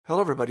Hello,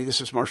 everybody. This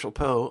is Marshall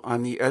Poe.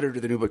 I'm the editor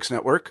of the New Books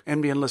Network.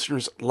 NBN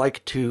listeners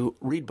like to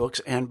read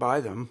books and buy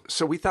them.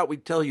 So we thought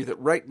we'd tell you that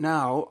right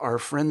now, our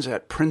friends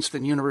at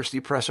Princeton University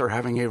Press are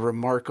having a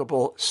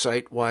remarkable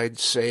site-wide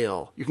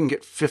sale. You can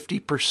get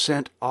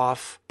 50%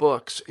 off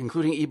books,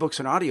 including ebooks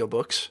and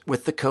audiobooks,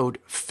 with the code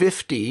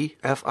 50,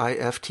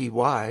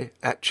 F-I-F-T-Y,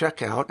 at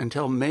checkout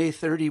until May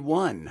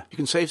 31. You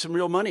can save some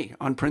real money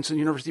on Princeton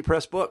University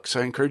Press books.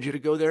 I encourage you to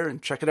go there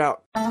and check it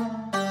out.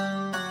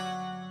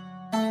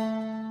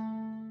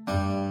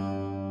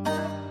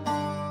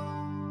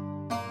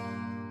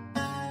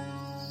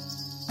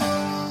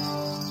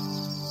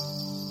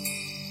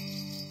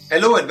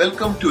 Hello and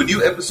welcome to a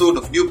new episode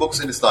of New Books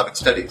in Islamic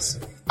Studies.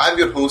 I'm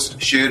your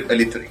host, Sher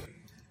Alithari.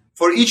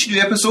 For each new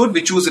episode,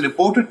 we choose an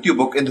important new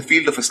book in the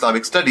field of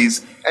Islamic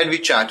studies and we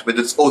chat with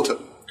its author.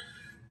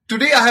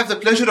 Today, I have the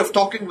pleasure of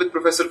talking with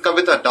Professor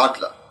Kavita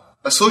Datla,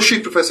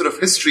 Associate Professor of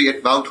History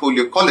at Mount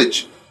Holyoke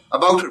College,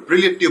 about her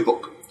brilliant new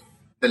book,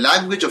 The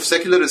Language of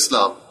Secular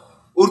Islam,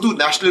 Urdu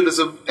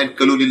Nationalism and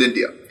Colonial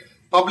India,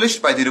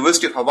 published by the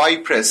University of Hawaii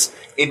Press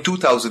in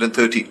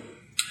 2013.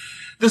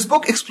 This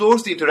book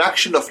explores the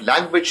interaction of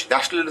language,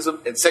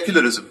 nationalism, and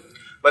secularism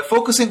by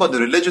focusing on the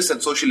religious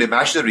and social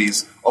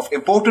imaginaries of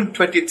important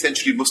 20th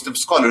century Muslim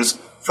scholars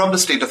from the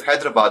state of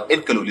Hyderabad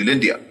in colonial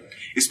India,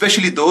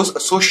 especially those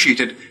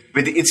associated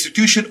with the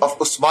institution of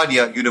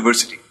Osmania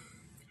University.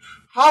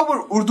 How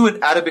were Urdu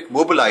and Arabic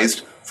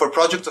mobilized for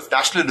projects of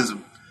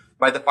nationalism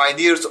by the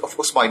pioneers of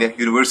Osmania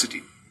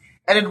University?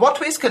 And in what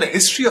ways can a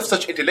history of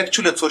such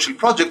intellectual and social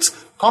projects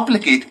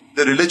complicate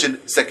the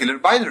religion-secular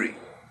binary?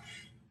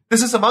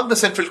 This is among the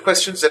central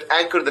questions that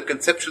anchor the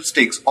conceptual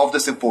stakes of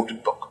this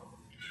important book.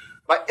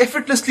 By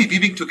effortlessly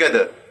weaving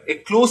together a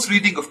close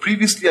reading of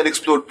previously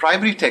unexplored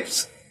primary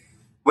texts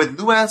with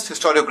nuanced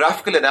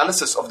historiographical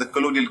analysis of the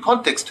colonial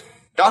context,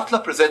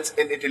 Datla presents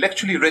an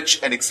intellectually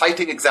rich and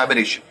exciting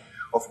examination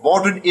of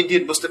modern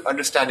Indian Muslim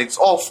understandings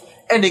of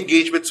and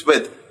engagements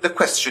with the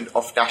question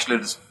of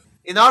nationalism.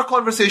 In our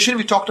conversation,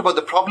 we talked about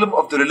the problem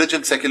of the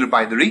religion-secular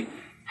binary,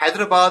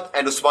 Hyderabad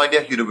and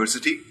Osmania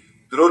University,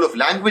 the role of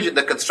language in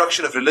the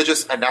construction of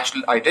religious and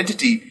national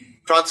identity,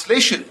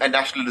 translation and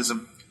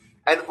nationalism,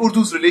 and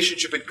Urdu's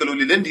relationship in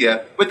colonial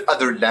India with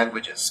other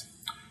languages.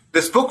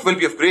 This book will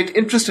be of great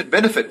interest and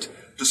benefit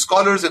to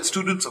scholars and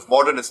students of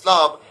modern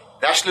Islam,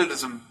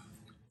 nationalism,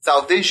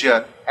 South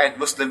Asia, and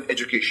Muslim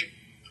education.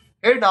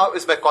 Here now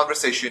is my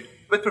conversation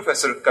with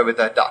Professor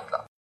Kavita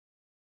Datla.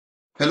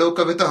 Hello,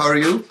 Kavita. How are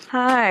you?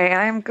 Hi,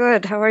 I'm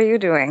good. How are you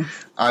doing?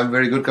 I'm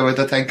very good,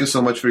 Kavita. Thank you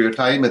so much for your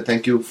time, and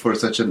thank you for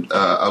such an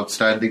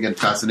outstanding and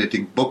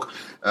fascinating book.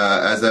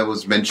 As I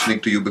was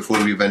mentioning to you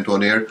before we went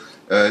on air,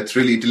 it's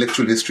really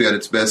intellectual history at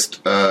its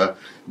best. The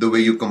way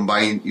you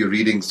combine your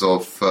readings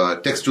of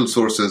textual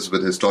sources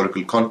with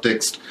historical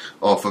context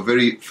of a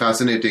very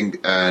fascinating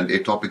and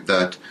a topic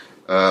that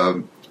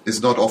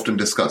is not often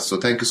discussed.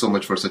 So thank you so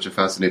much for such a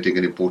fascinating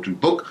and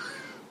important book.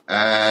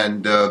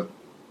 And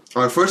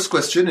our first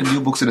question in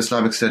New Books in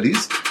Islamic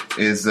Studies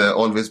is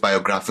always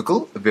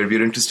biographical, where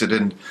we're interested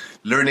in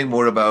learning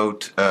more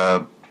about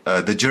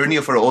the journey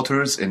of our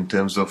authors in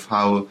terms of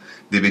how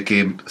they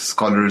became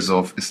scholars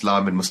of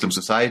Islam and Muslim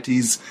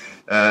societies.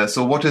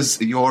 So what is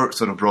your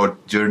sort of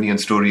broad journey and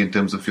story in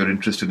terms of your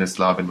interest in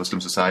Islam and Muslim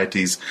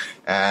societies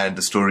and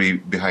the story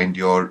behind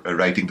your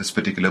writing this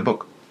particular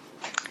book?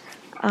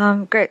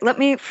 Great. Let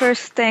me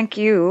first thank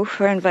you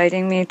for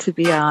inviting me to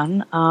be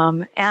on,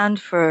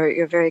 and for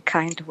your very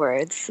kind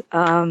words.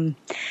 It's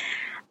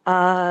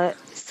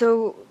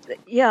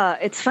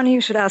funny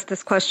you should ask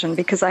this question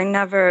because I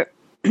never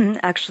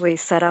actually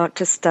set out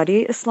to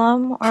study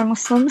Islam or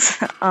Muslims.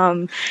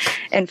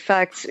 In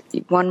fact,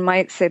 one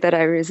might say that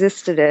I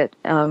resisted it,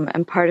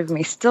 and part of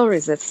me still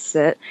resists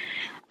it.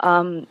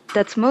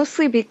 That's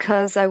mostly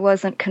because I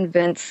wasn't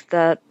convinced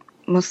that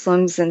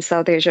Muslims in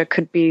South Asia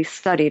could be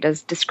studied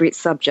as discrete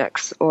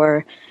subjects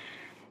or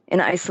in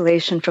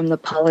isolation from the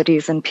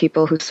polities and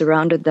people who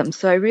surrounded them.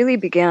 So I really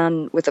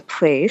began with a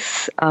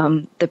place,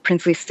 the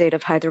princely state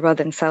of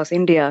Hyderabad in South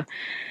India,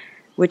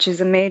 which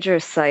is a major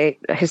site,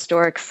 a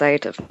historic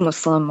site of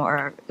Muslim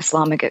or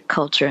Islamic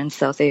culture in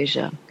South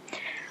Asia.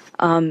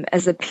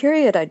 As the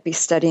period I'd be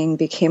studying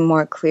became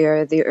more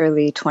clear, the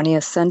early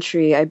 20th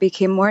century, I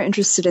became more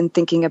interested in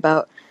thinking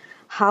about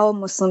how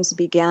Muslims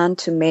began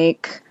to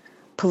make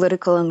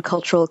political and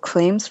cultural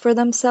claims for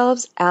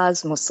themselves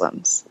as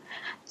Muslims.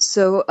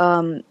 So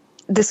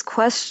this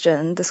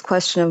question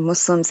of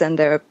Muslims and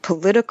their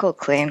political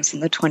claims in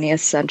the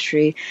 20th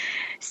century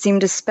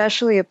seemed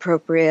especially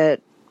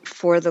appropriate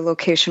for the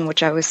location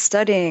which I was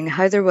studying,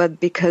 Hyderabad,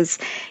 because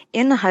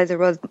in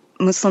Hyderabad,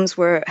 Muslims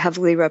were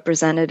heavily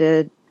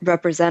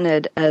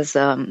represented as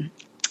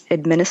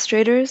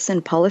administrators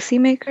and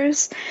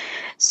policymakers.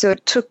 So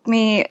it took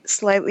me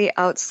slightly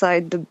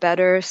outside the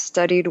better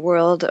studied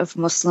world of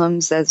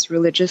Muslims as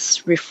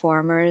religious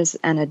reformers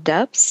and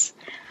adepts.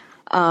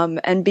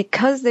 And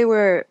because they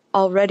were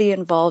already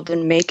involved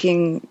in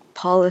making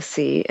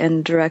policy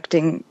and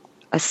directing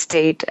a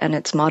state and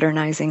its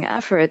modernizing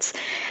efforts,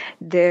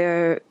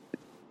 their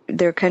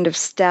their kind of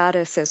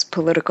status as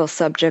political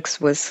subjects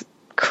was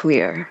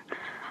clear.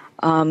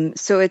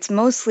 So it's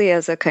mostly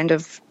as a kind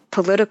of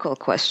political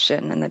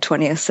question in the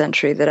 20th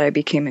century that I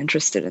became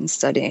interested in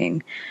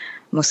studying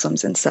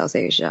Muslims in South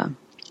Asia.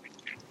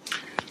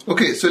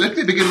 Okay, so let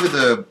me begin with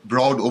a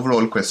broad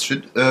overall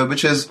question,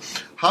 which is,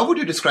 how would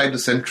you describe the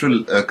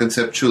central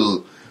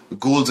conceptual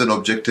goals and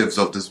objectives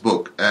of this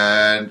book?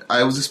 And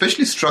I was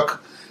especially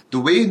struck the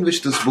way in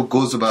which this book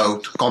goes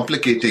about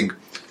complicating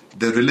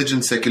the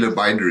religion-secular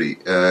binary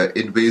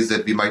in ways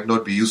that we might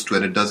not be used to,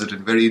 and it does it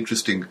in very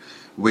interesting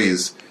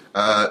ways.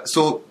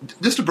 So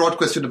just a broad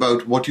question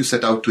about what you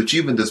set out to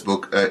achieve in this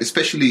book,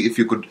 especially if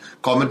you could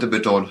comment a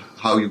bit on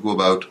how you go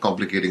about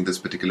complicating this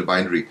particular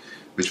binary,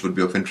 which would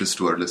be of interest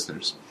to our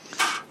listeners.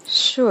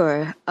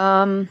 Sure.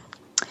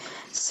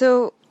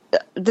 So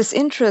this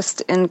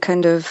interest in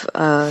kind of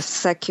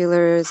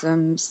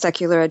secularism,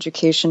 secular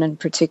education in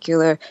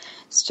particular,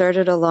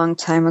 started a long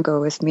time ago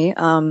with me.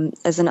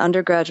 As an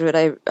undergraduate,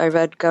 I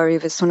read Gauri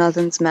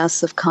Viswanathan's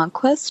Masks of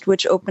Conquest,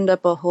 which opened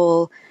up a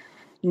whole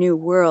new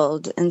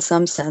world in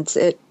some sense.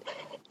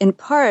 In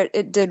part,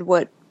 it did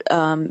what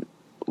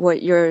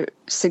you're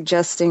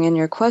suggesting in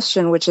your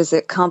question, which is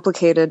it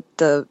complicated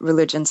the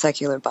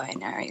religion-secular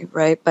binary,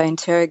 right? By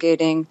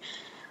interrogating,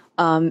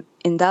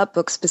 in that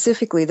book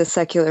specifically, the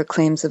secular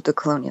claims of the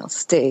colonial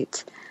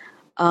state.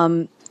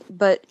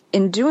 But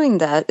in doing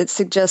that, it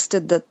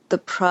suggested that the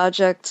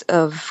project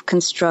of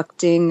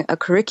constructing a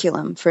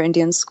curriculum for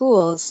Indian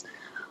schools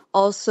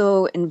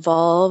also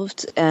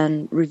involved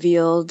and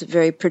revealed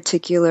very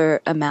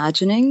particular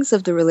imaginings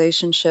of the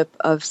relationship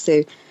of,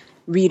 say,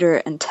 reader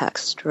and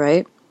text,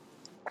 right?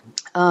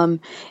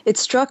 It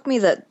struck me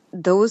that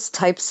those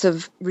types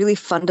of really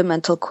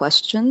fundamental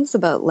questions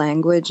about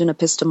language and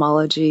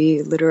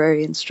epistemology,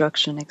 literary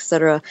instruction,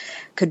 etc.,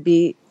 could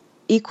be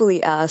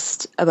equally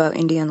asked about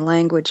Indian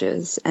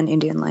languages and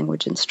Indian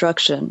language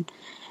instruction.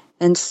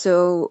 And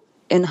so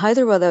in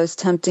Hyderabad, I was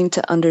attempting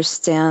to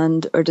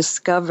understand or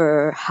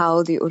discover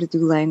how the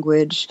Urdu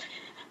language,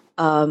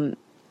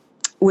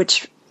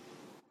 which,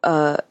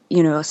 a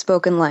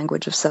spoken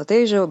language of South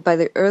Asia, by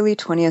the early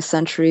 20th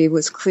century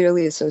was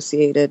clearly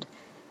associated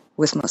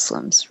with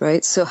Muslims,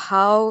 right? So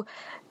how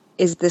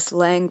is this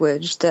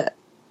language that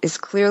is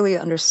clearly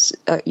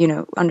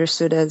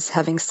understood as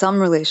having some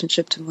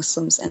relationship to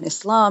Muslims and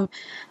Islam,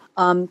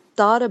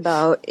 thought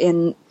about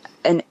in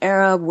an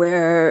era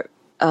where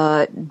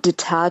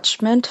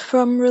detachment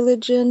from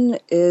religion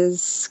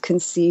is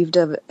conceived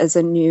of as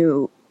a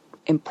new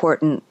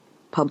important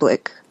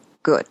public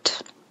good.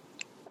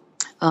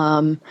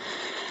 And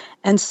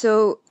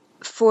so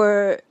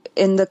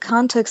in the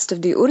context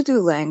of the Urdu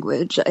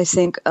language, I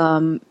think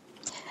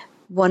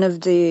one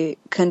of the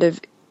kind of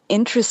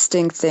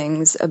interesting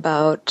things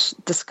about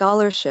the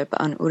scholarship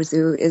on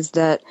Urdu is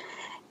that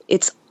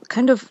it's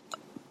kind of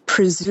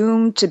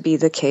presumed to be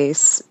the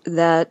case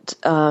that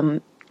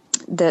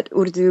that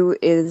Urdu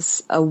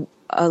is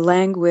a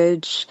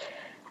language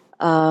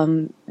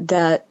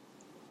that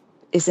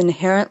is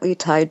inherently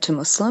tied to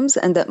Muslims,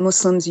 and that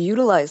Muslims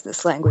utilize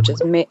this language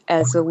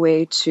as a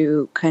way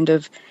to kind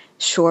of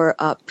shore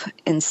up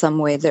in some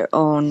way their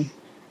own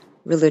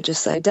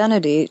religious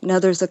identity. Now,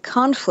 there's a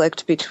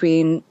conflict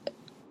between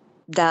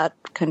that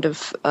kind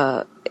of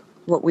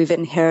what we've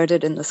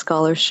inherited in the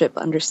scholarship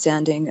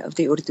understanding of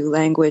the Urdu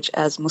language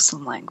as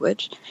Muslim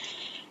language,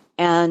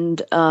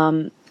 and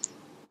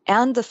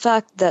the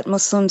fact that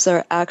Muslims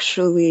are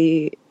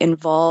actually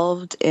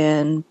involved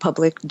in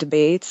public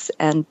debates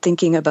and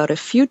thinking about a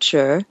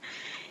future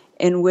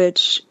in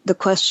which the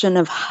question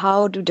of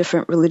how do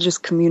different religious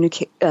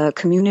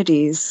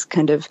communities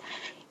kind of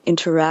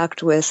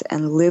interact with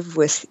and live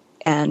with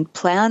and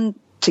plan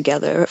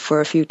together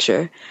for a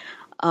future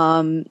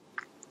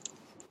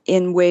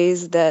in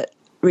ways that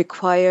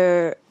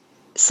require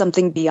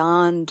something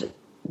beyond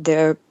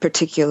their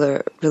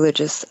particular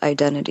religious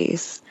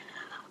identities.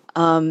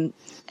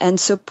 And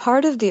so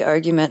part of the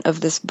argument of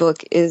this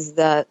book is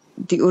that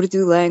the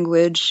Urdu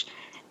language,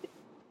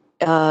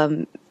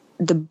 the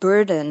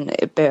burden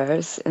it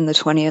bears in the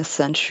 20th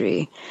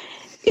century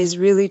is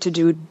really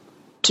to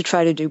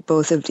try to do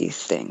both of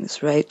these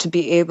things, right? To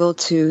be able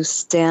to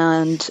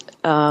stand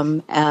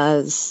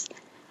as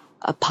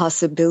a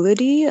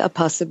possibility of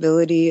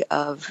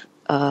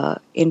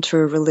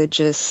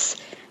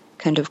interreligious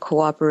kind of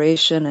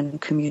cooperation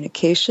and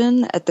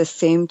communication at the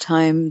same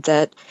time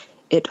that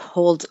it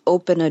holds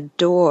open a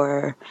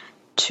door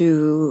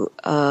to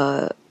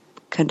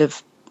kind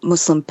of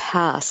Muslim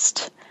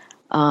past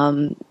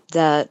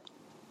that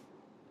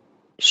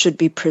should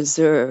be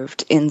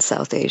preserved in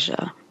South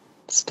Asia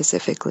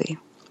specifically.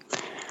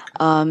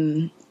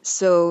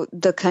 So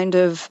the kind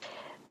of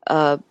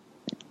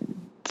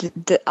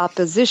the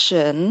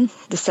opposition,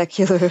 the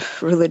secular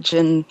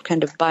religion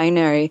kind of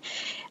binary,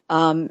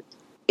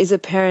 is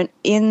apparent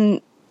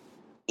in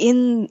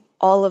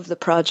all of the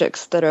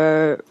projects that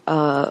are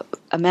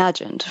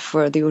imagined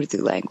for the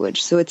Urdu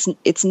language. So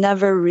it's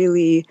never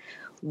really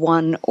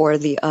one or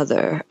the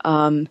other.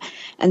 And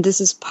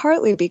this is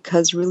partly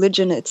because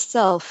religion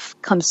itself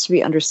comes to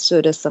be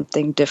understood as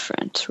something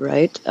different,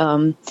 right?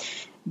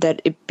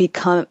 That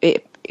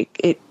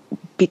it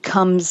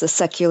becomes a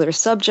secular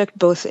subject,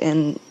 both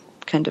in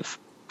kind of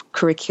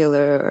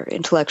curricular or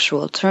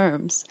intellectual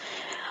terms,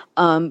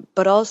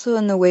 but also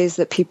in the ways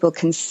that people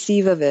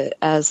conceive of it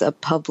as a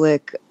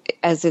public,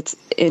 as it's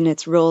in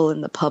its role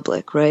in the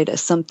public, right?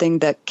 As something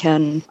that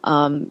can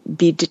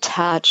be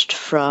detached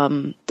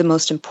from the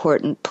most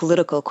important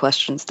political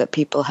questions that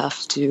people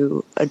have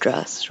to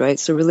address, right?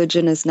 So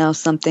religion is now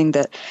something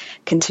that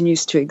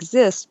continues to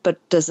exist, but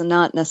does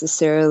not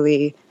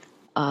necessarily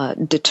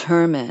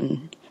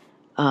determine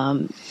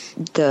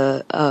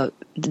the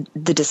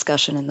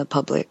discussion in the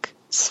public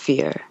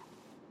sphere.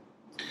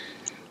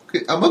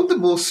 Okay. Among the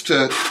most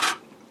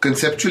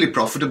conceptually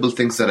profitable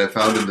things that I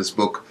found in this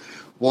book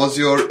was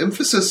your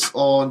emphasis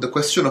on the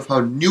question of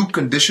how new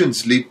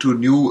conditions lead to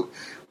new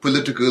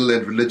political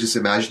and religious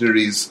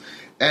imaginaries.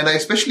 And I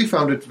especially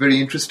found it very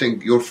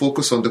interesting, your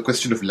focus on the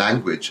question of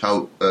language,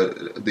 how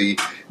the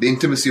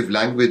intimacy of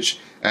language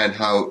and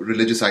how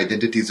religious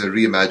identities are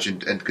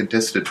reimagined and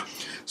contested.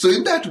 So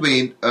in that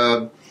vein,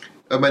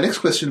 my next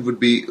question would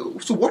be,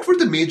 so what were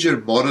the major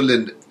moral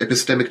and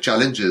epistemic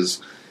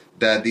challenges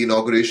that the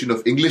inauguration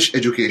of English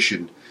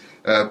education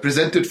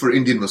presented for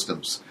Indian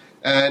Muslims?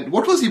 And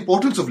what was the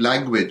importance of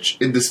language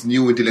in this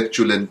new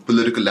intellectual and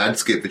political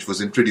landscape which was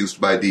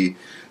introduced by the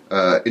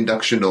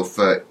induction of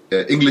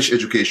English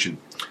education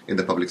in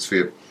the public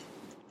sphere?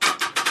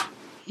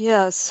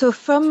 Yeah, so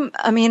from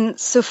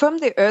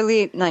the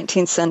early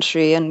 19th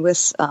century, and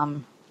with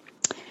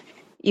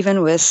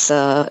even with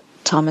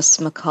Thomas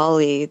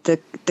Macaulay,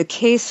 the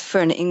case for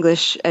an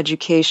English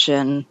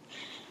education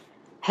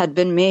had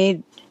been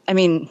made. I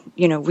mean,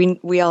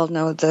 we all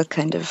know the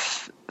kind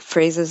of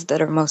phrases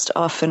that are most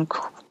often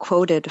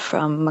quoted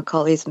from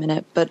Macaulay's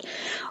Minute, but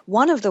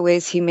one of the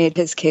ways he made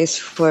his case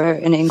for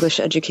an English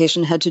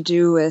education had to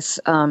do with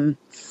the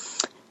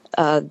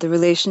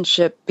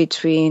relationship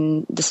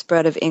between the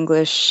spread of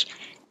English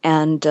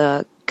and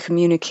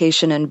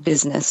communication and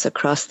business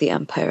across the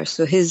empire.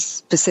 So his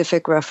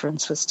specific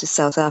reference was to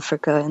South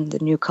Africa and the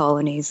new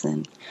colonies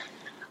and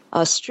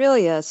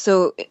Australia.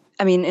 So,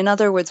 I mean, in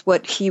other words,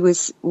 what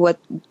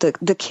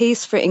the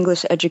case for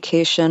English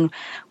education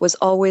was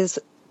always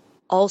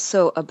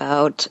also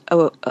about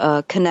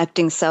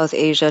connecting South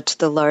Asia to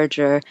the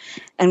larger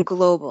and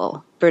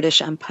global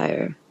British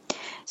Empire.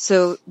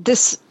 So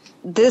this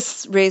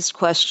raised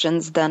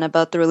questions then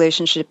about the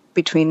relationship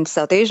between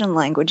South Asian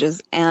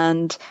languages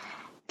and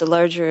the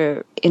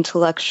larger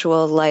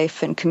intellectual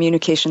life and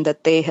communication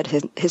that they had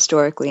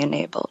historically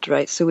enabled,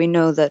 right? So we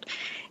know that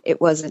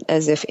it wasn't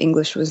as if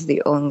English was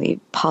the only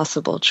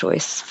possible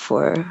choice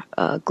for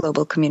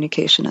global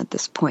communication at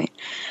this point.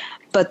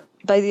 But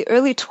by the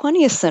early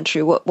 20th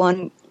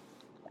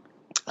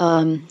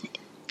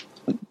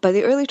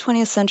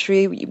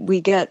century, we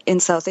get in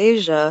South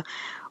Asia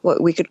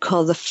what we could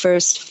call the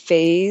first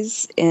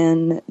phase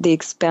in the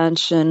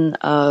expansion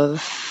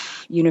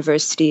of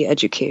university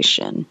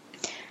education.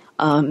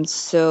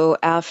 So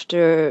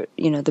after,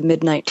 the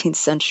mid-19th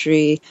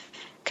century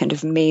kind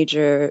of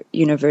major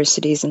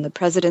universities in the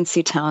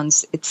presidency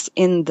towns, it's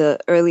in the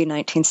early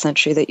 19th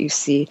century that you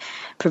see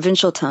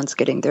provincial towns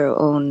getting their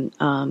own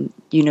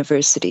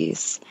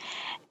universities.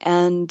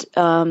 And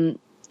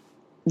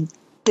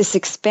this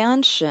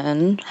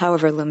expansion,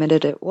 however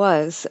limited it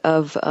was,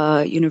 of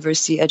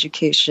university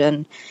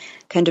education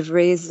kind of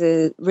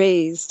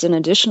raised an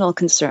additional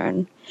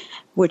concern,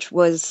 which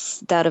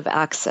was that of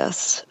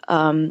access.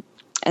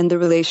 And the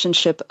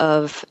relationship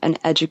of an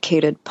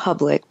educated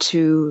public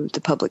to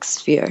the public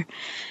sphere.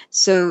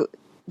 So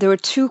there were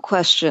two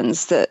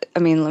questions that,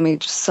 let me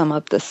just sum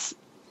up this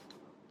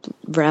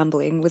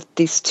rambling with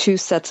these two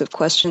sets of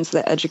questions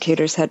that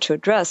educators had to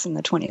address in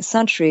the 20th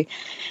century.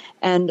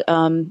 And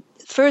the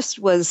first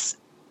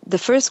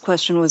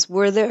question was,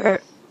 were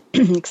there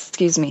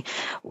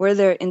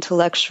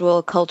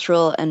intellectual,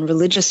 cultural, and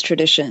religious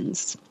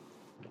traditions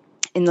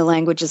in the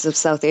languages of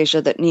South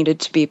Asia that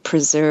needed to be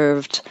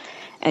preserved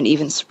and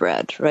even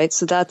spread, right?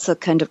 So that's a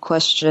kind of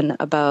question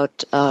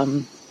about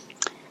the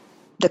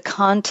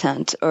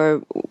content or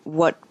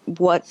what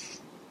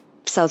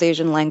South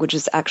Asian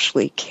languages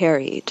actually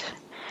carried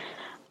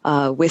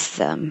with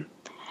them.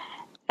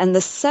 And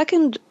the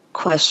second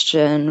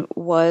question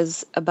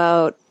was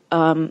about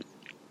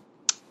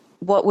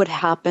what would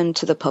happen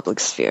to the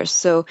public sphere.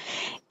 So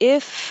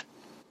if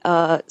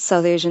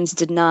South Asians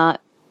did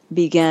not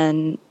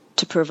begin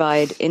to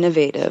provide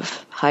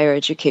innovative higher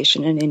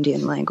education in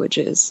Indian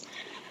languages,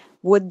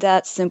 would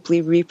that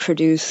simply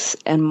reproduce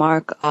and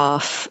mark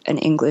off an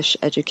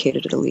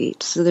English-educated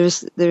elite? So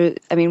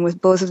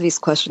with both of these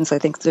questions, I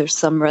think there's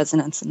some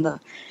resonance in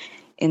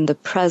the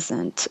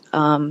present.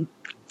 The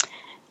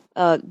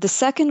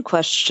second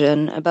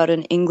question about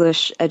an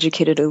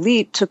English-educated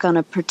elite took on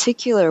a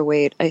particular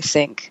weight, I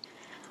think,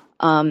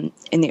 in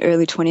the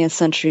early 20th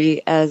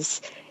century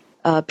as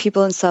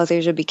people in South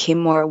Asia became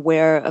more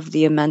aware of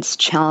the immense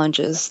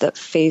challenges that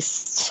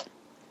faced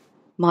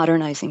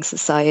modernizing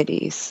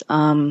societies.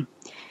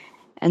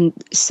 And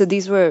so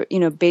these were,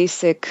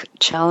 basic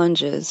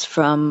challenges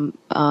from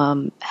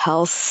the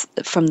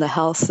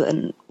health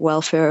and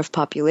welfare of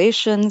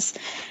populations,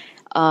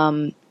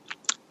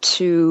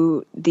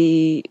 to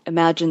the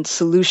imagined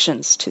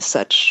solutions to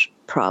such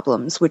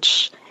problems,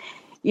 which,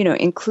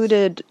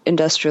 included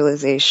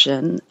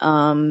industrialization.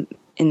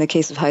 In the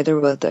case of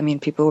Hyderabad,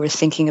 people were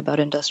thinking about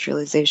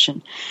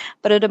industrialization.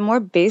 But at a more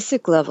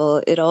basic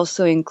level, it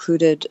also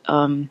included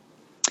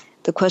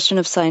the question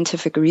of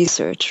scientific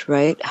research,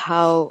 right?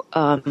 How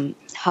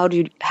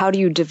do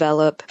you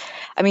develop?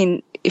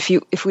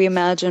 If we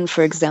imagine,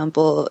 for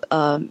example,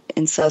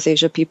 in South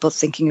Asia, people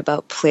thinking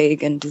about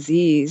plague and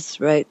disease,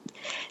 right?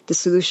 The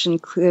solution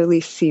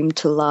clearly seemed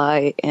to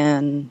lie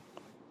in,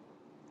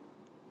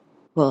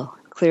 well,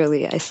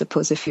 clearly, I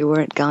suppose, if you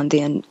weren't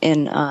Gandhian,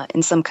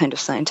 in some kind of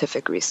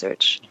scientific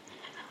research.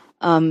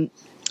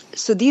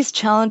 So these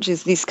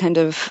challenges, these kind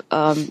of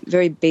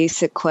very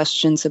basic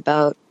questions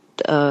about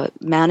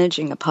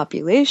managing a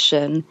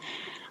population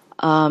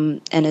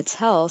and its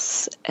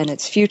health and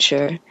its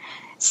future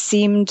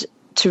seemed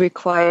to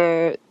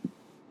require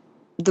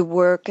the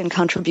work and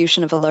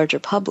contribution of a larger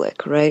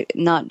public, right?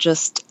 Not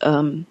just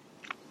the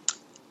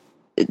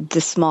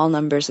small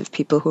numbers of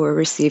people who are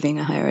receiving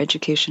a higher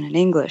education in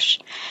English.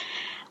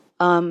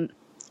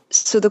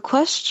 So the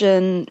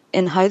question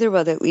in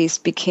Hyderabad, at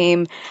least,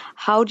 became,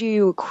 how do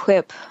you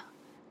equip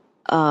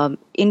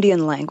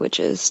Indian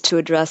languages to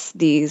address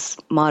these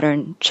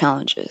modern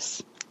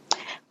challenges,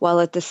 while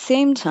at the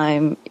same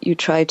time you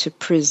try to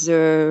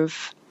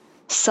preserve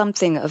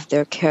something of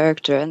their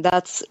character? And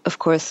that's, of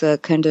course, a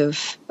kind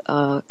of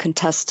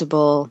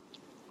contestable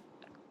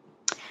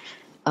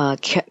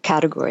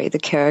category, the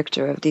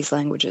character of these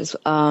languages.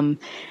 And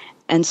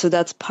so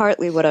that's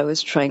partly what I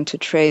was trying to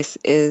trace,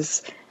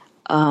 is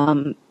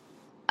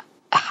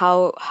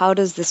how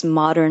does this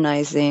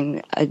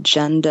modernizing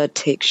agenda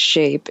take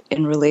shape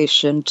in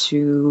relation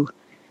to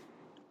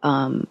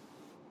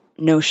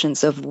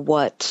notions of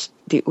what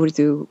the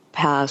Urdu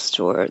past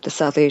or the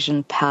South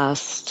Asian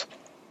past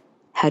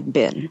had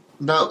been?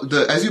 Now,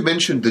 as you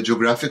mentioned, the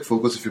geographic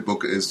focus of your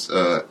book is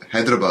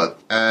Hyderabad,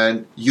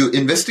 and you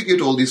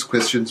investigate all these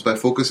questions by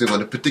focusing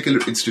on a particular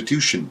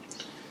institution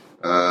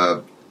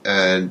called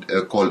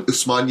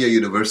Osmania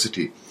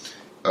University.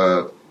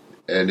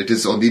 And it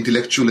is on the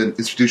intellectual and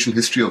institutional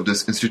history of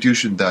this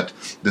institution that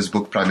this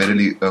book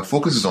primarily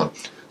focuses on.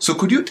 So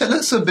could you tell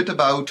us a bit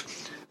about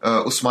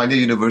Osmania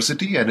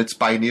University and its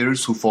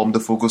pioneers who formed the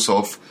focus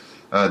of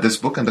this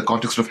book and the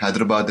context of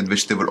Hyderabad in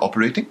which they were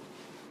operating?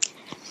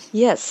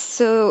 Yes.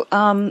 So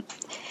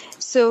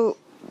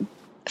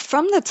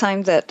from the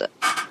time that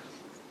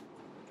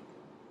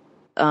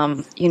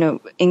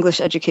English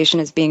education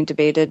is being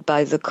debated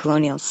by the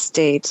colonial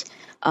state,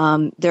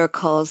 there are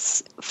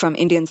calls from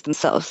Indians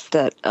themselves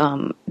that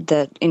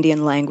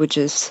Indian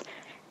languages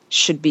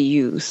should be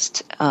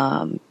used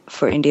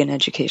for Indian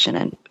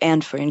education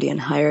and for Indian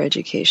higher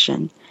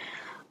education.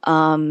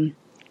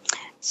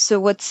 So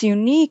what's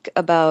unique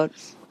about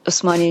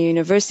Osmania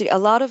University, a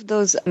lot of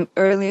those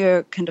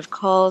earlier kind of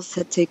calls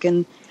had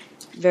taken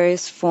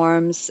various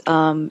forms.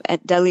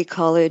 At Delhi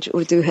College,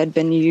 Urdu had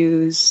been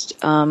used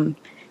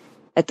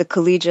at the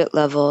collegiate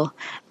level.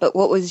 But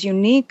what was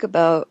unique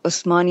about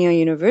Osmania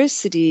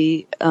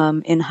University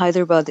in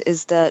Hyderabad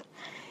is that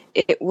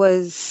it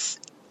was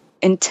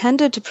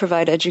intended to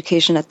provide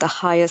education at the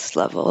highest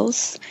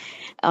levels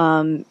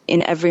in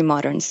every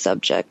modern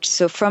subject.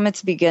 So from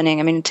its beginning,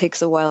 it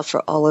takes a while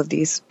for all of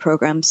these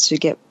programs to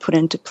get put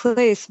into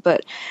place,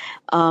 but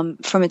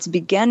from its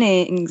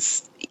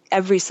beginnings,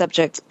 every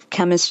subject,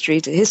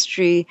 chemistry to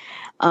history,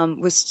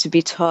 was to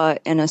be taught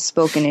in a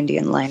spoken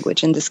Indian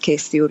language, in this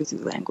case, the Urdu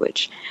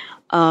language.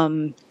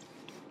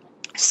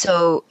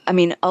 So,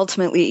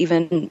 ultimately,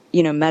 even,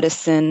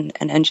 medicine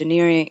and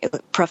engineering,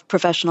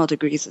 professional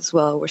degrees as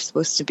well, were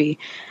supposed to be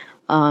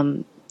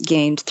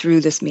gained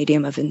through this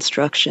medium of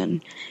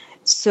instruction.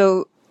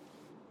 So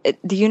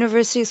the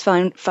university is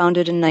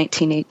founded in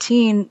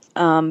 1918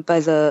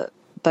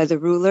 by the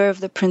ruler of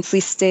the princely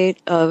state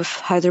of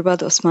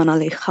Hyderabad, Osman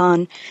Ali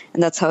Khan,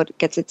 and that's how it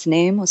gets its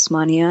name,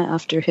 Osmania,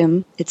 after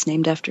him. It's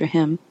named after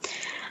him.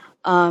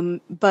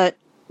 But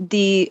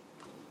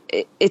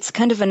it's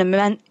kind of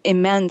an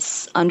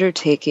immense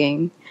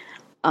undertaking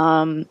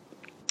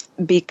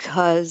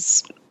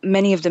because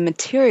many of the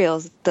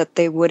materials that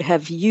they would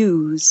have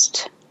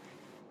used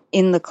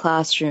in the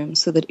classroom,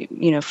 so that,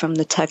 from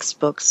the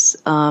textbooks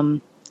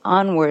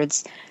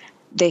onwards,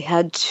 they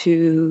had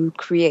to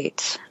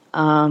create.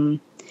 And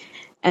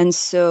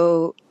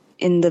so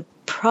in the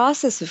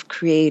process of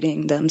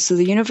creating them, so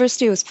the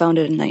university was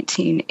founded in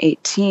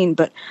 1918,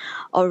 but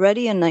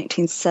already in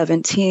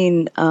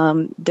 1917,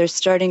 they're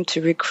starting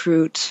to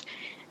recruit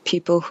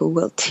people who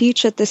will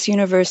teach at this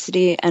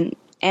university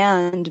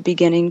and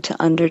beginning to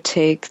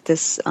undertake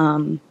this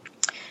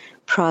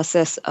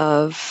process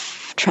of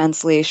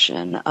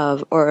translation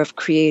of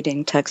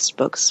creating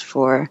textbooks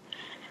for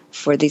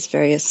these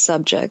various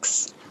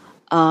subjects.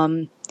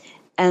 And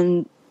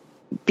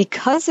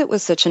because it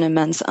was such an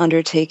immense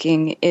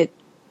undertaking, it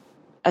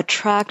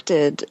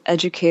attracted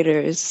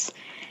educators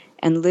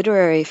and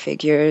literary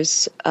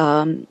figures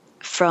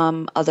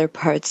from other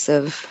parts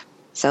of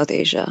South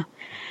Asia.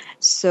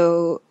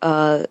 So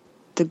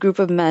the group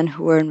of men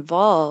who were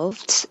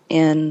involved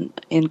in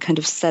kind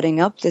of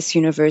setting up this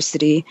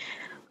university,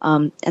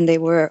 and they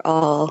were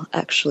all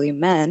actually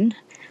men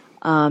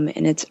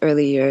in its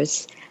early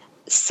years,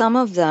 some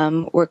of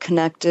them were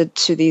connected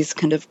to these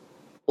kind of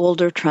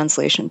older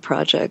translation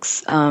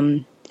projects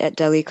at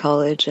Delhi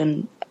College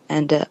and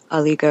at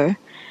Aligarh.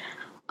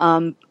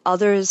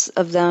 Others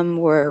of them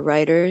were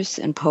writers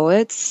and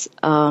poets,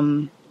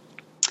 and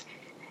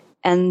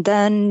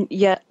then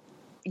yet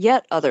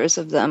others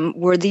of them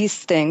were these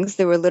things.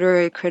 They were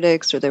literary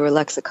critics, or they were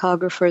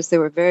lexicographers. They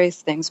were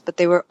various things, but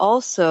they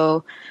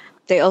also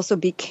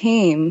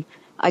became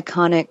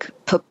iconic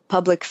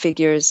public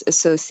figures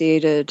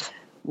associated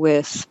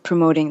with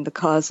promoting the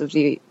cause of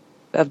the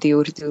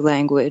Urdu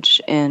language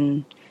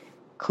in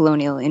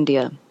colonial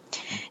India.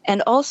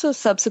 And also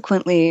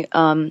subsequently,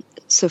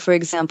 so for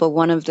example,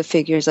 one of the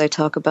figures I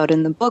talk about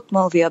in the book,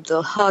 Maulvi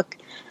Abdul Haq,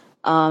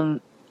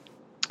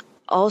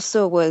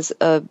 also was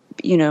a,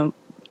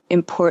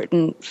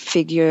 important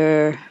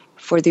figure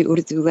for the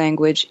Urdu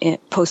language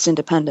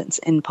post-independence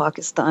in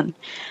Pakistan.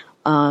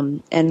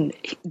 And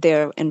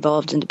they're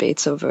involved in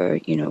debates over,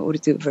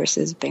 Urdu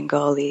versus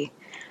Bengali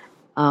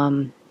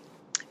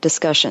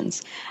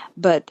discussions.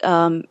 But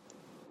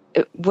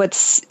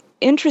what's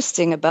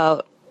interesting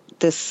about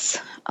this,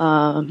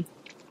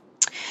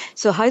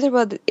 so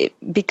Hyderabad,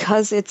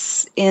 because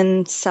it's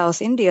in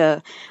South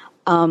India,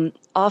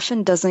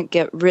 often doesn't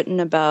get written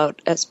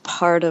about as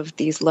part of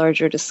these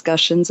larger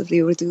discussions of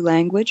the Urdu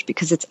language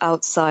because it's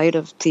outside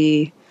of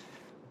the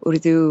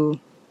Urdu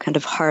kind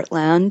of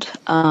heartland,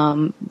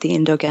 the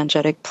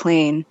Indo-Gangetic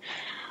plain.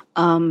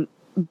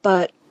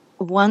 But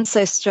once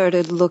I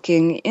started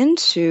looking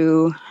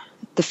into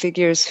the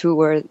figures who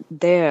were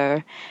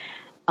there,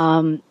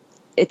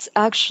 it's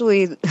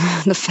actually the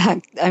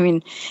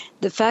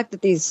fact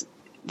that these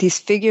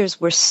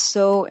figures were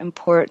so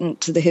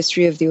important to the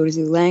history of the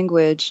Urdu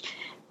language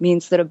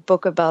means that a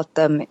book about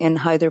them in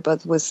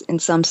Hyderabad was in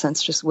some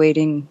sense just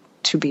waiting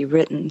to be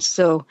written.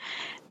 So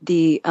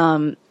the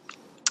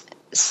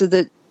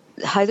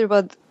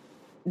Hyderabad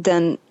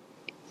then,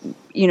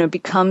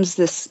 becomes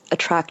this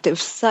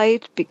attractive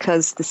site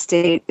because the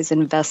state is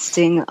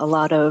investing a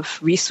lot of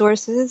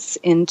resources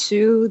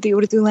into the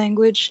Urdu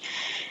language,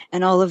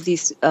 and all of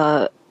these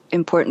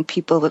important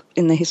people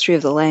in the history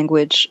of the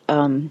language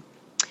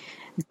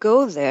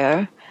go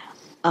there.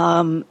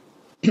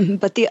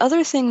 But the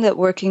other thing that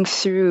working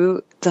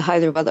through the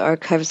Hyderabad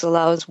archives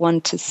allows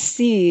one to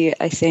see,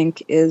 I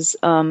think, is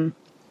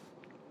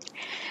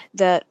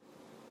that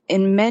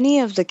in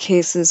many of the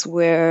cases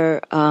where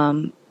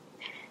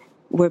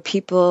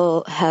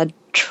people had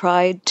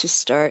tried to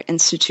start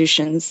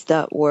institutions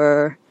that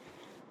were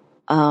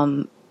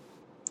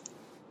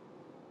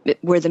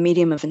where the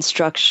medium of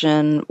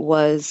instruction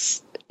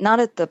was not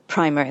at the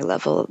primary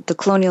level. The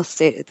colonial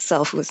state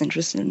itself was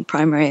interested in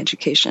primary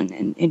education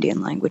in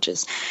Indian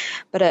languages.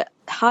 But at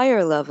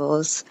higher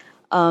levels,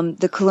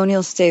 the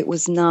colonial state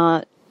was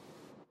not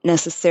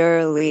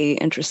necessarily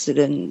interested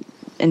in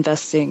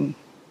investing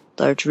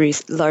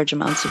large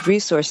amounts of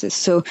resources.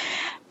 So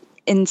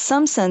in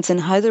some sense, in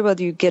Hyderabad,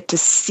 you get to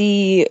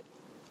see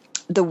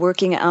the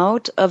working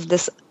out of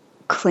this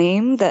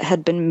claim that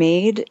had been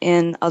made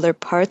in other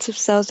parts of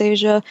South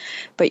Asia,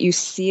 but you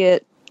see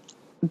it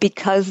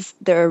because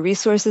there are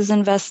resources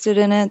invested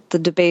in it. The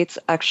debates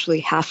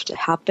actually have to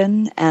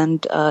happen,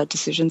 and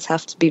decisions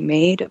have to be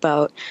made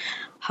about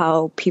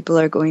how people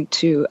are going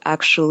to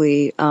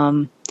actually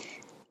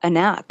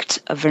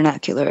enact a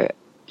vernacular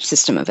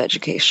system of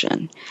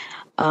education.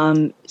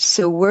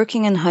 So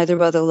working in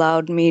Hyderabad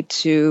allowed me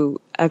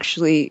to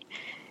actually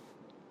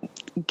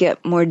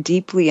get more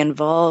deeply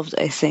involved,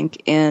 I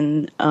think,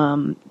 in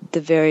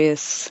the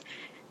various,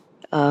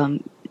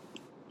 the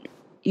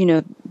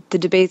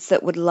debates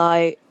that would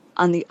lie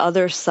on the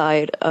other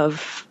side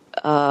of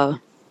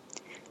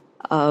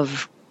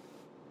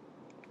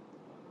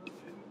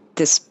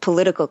this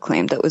political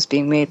claim that was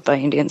being made by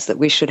Indians that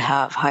we should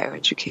have higher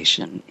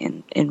education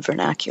in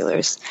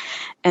vernaculars,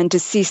 and to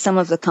see some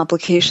of the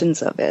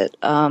complications of it,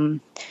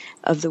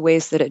 of the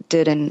ways that it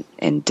did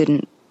and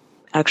didn't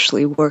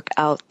actually work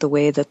out the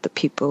way that the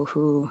people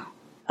who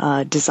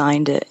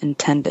designed it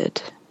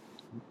intended.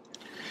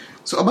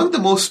 So among the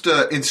most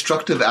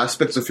instructive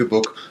aspects of your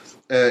book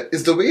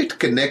is the way it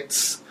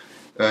connects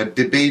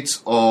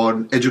debates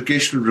on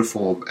educational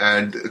reform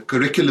and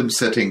curriculum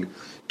setting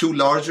to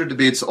larger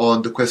debates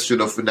on the question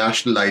of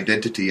national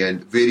identity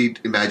and varied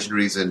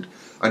imaginaries and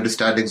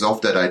understandings of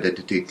that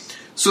identity.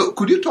 So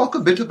could you talk a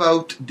bit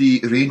about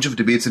the range of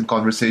debates and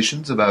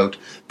conversations about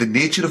the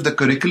nature of the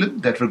curriculum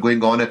that were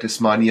going on at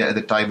Osmania at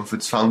the time of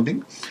its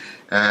founding,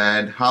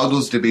 and how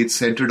those debates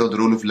centered on the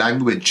role of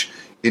language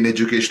in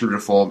educational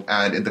reform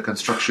and in the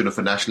construction of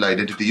a national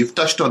identity. You've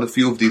touched on a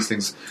few of these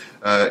things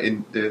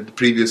in the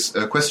previous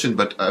question,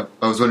 but I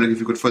was wondering if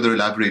you could further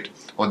elaborate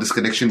on this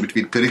connection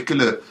between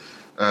curricular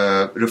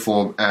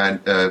reform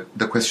and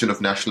the question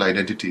of national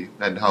identity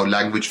and how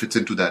language fits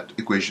into that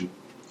equation.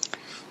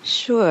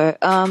 Sure.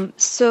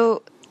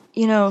 So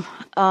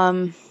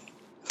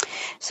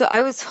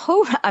I was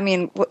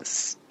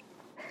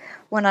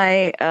when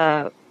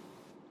I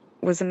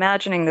was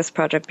imagining this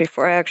project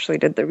before I actually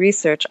did the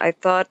research, I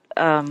thought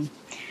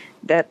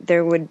that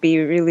there would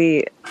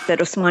be that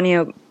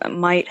Osmania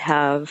might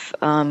have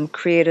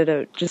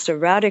created just a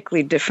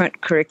radically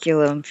different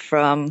curriculum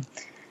from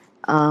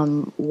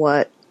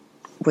what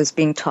was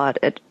being taught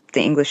at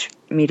the English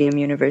medium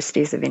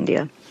universities of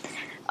India.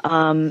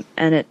 And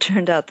it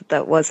turned out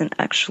that wasn't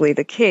actually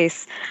the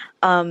case.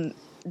 The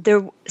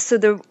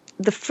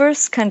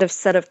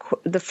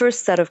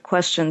first set of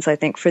questions, I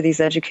think, for these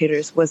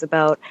educators was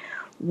about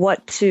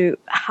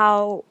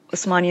how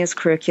Osmania's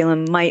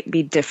curriculum might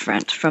be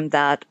different from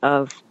that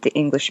of the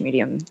English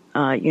medium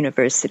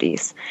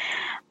universities.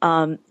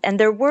 And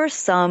there were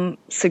some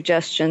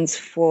suggestions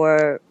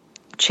for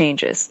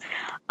changes.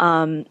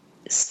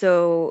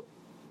 So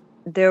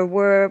there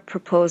were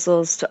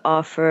proposals to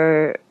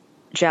offer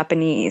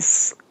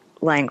Japanese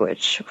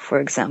language,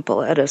 for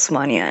example, at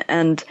Osmania.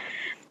 And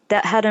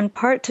that had in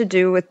part to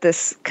do with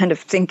this kind of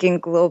thinking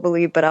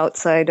globally but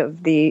outside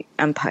of the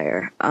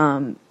empire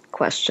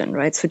question,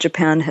 right? So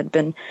Japan had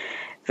been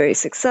very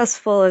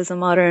successful as a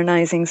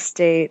modernizing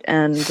state,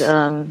 and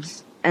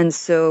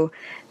so,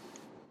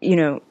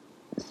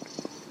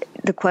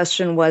 the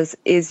question was,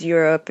 is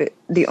Europe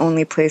the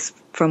only place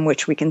from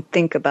which we can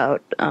think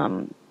about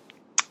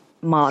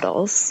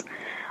models?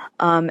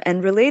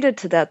 And related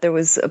to that, there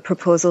was a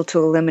proposal to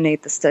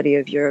eliminate the study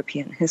of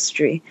European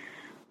history.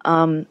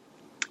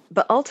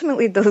 But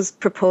ultimately, those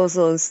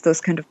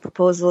kind of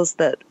proposals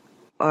that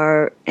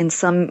are in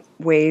some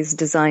ways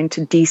designed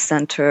to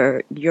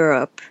decenter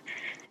Europe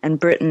and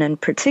Britain in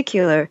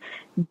particular,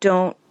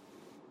 don't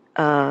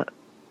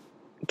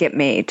get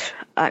made.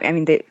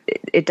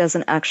 It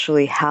doesn't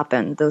actually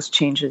happen, those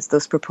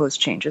proposed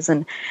changes.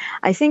 And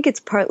I think it's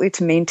partly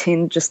to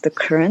maintain just the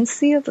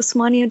currency of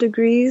Osmania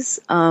degrees,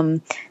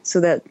 so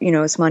that,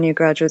 Osmania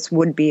graduates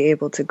would be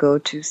able to go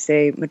to,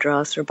 say,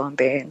 Madras or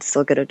Bombay and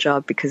still get a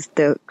job because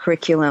the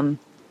curriculum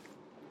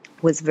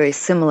was very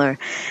similar.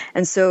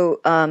 And so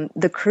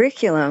the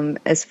curriculum,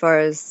 as far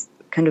as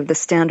kind of the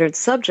standard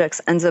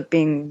subjects, ends up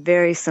being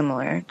very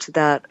similar to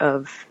that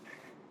of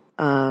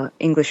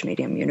English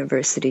medium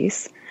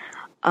universities.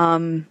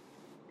 But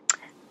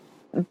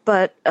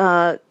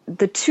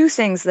the two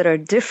things that are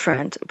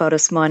different about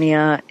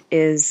Osmania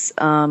is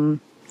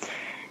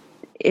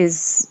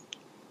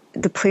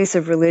the place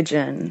of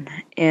religion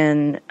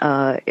in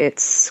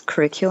its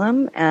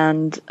curriculum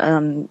and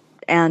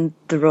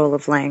the role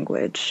of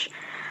language.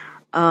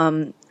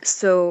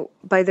 So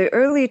by the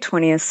early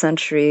 20th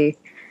century,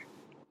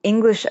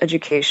 English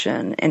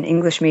education and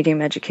English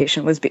medium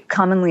education was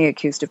commonly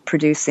accused of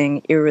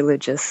producing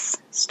irreligious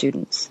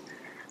students.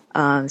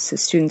 So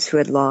students who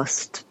had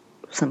lost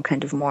some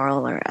kind of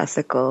moral or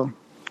ethical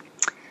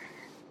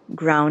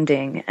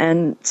grounding.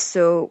 And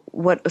so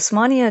what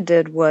Osmania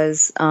did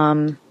was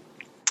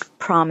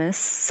promise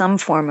some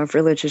form of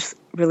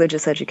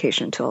religious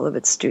education to all of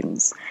its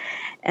students.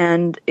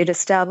 And it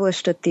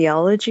established a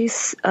theology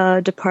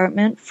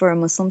department for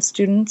Muslim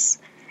students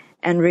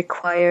and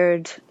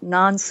required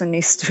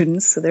non-Sunni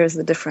students, so there's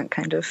a different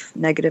kind of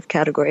negative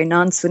category,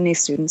 non-Sunni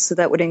students, so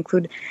that would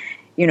include,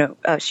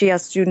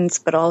 Shia students,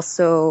 but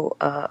also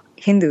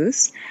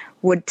Hindus,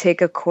 would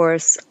take a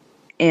course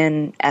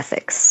in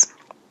ethics.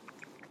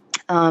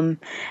 And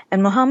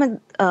Muhammad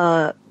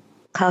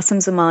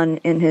Qasim Zaman,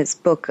 in his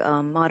book,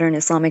 Modern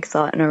Islamic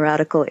Thought in a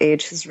Radical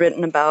Age, has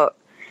written about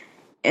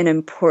an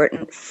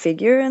important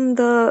figure in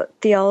the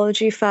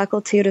theology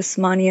faculty at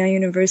Osmania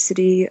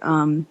University,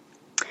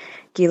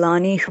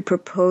 Gilani, who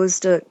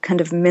proposed a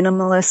kind of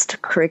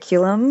minimalist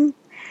curriculum,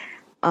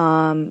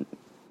 a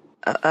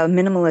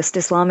minimalist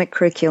Islamic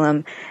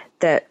curriculum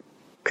that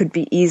could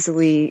be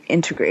easily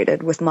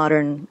integrated with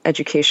modern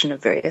education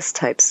of various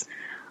types.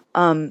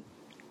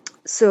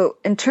 So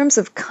in terms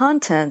of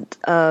content,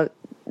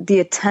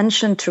 the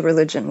attention to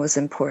religion was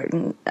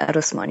important at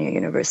Osmania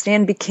University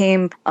and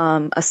became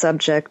a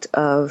subject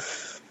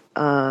of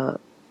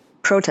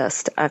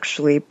protest,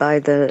 actually, by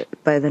the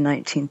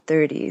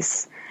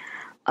 1930s.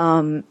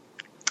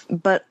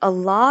 But a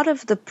lot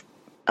of the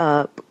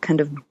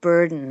kind of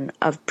burden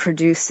of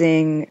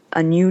producing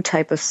a new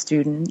type of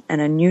student and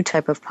a new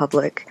type of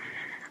public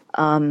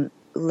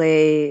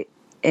lay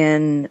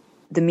in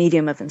the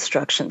medium of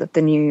instruction that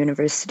the new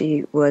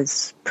university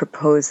was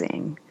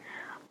proposing.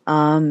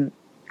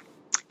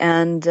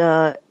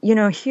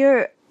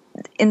 Here,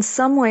 in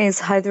some ways,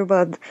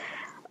 Hyderabad,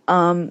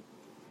 kind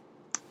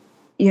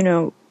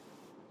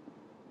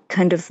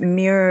of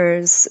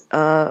mirrors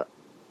a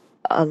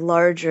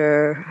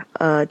larger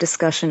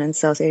discussion in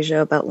South Asia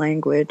about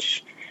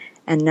language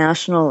and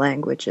national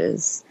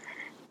languages,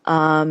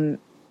 in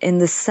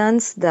the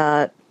sense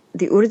that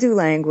the Urdu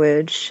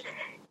language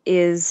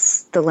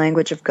is the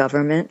language of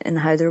government in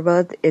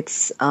Hyderabad.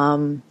 It's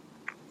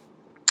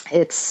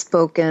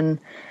spoken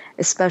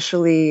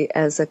especially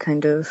as a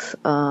kind of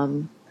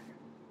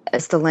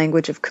as the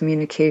language of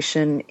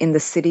communication in the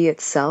city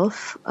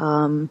itself,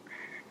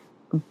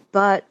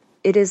 but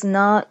it is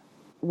not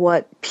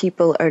what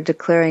people are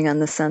declaring on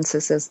the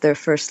census as their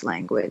first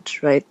language,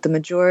 right? The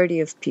majority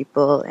of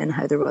people in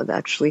Hyderabad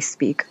actually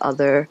speak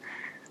other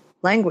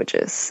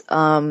languages,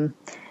 and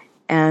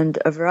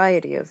a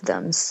variety of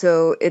them.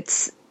 So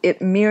it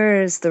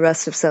mirrors the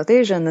rest of South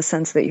Asia in the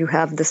sense that you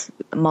have this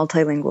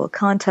multilingual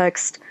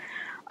context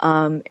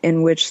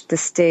in which the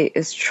state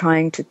is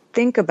trying to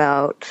think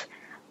about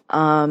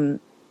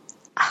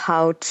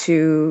how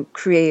to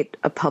create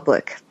a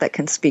public that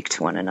can speak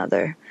to one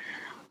another.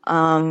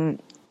 And,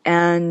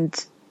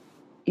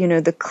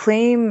 the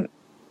claim,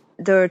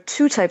 there are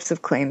two types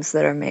of claims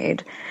that are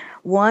made.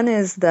 One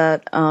is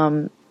that,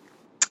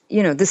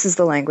 this is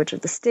the language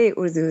of the state,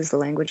 Urdu is the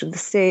language of the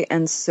state,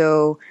 and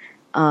so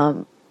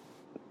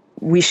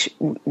we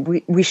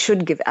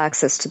should give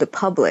access to the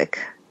public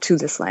to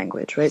this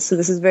language, right? So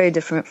this is very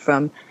different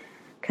from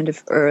kind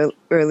of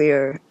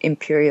earlier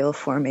imperial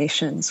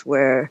formations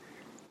where,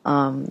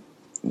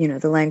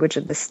 the language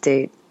of the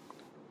state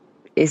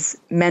is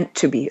meant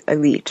to be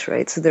elite,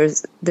 right? So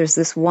there's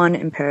this one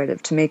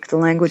imperative to make the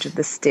language of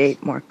the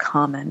state more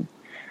common.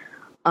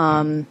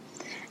 And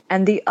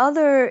the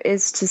other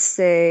is to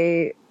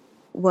say,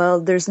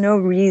 well, there's no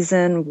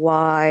reason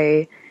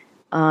why,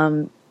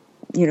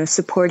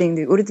 supporting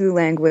the Urdu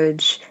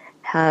language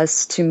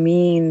has to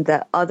mean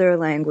that other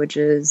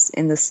languages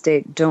in the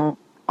state don't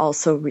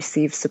also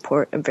receive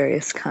support of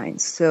various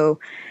kinds. So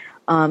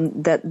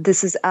that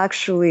this is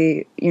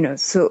actually,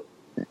 so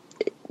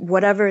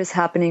whatever is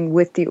happening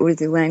with the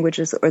Urdu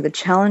languages or the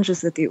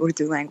challenges that the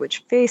Urdu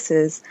language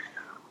faces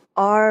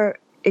are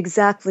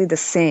exactly the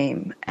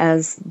same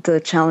as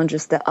the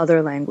challenges that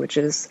other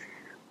languages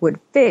would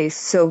face.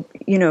 So,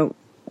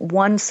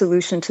 one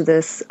solution to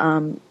this,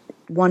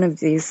 one of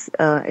these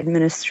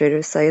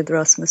administrators, Syed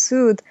Ras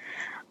Masood,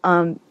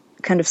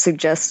 kind of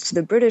suggests to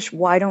the British,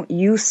 why don't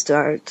you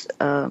start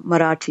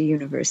Marathi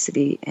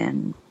University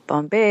in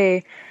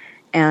Bombay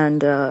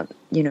and,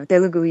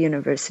 Telugu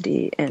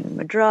University in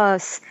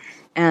Madras,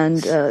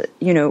 and,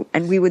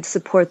 and we would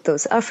support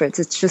those efforts.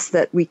 It's just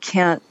that we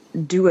can't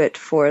do it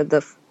for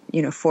the,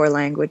 four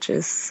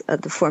languages,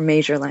 the four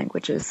major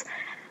languages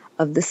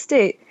of the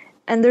state.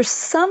 And there's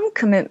some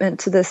commitment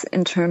to this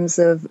in terms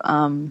of,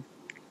 so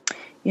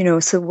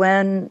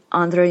when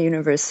Andhra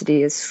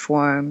University is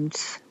formed,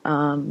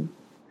 the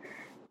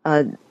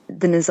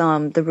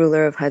Nizam, the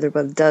ruler of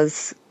Hyderabad,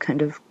 does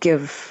kind of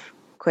give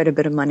quite a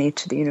bit of money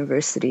to the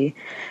university.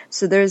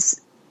 So there are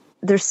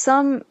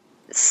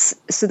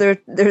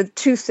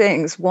two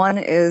things. One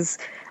is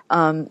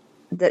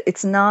that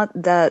it's not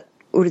that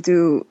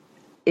Urdu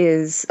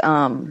is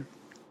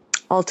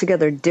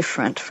altogether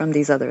different from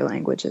these other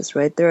languages,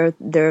 right? There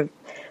are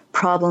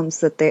problems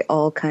that they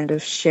all kind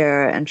of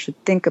share and should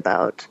think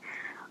about.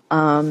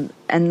 And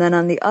then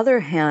on the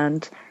other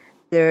hand,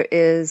 there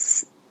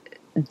is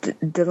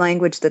the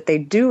language that they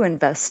do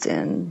invest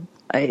in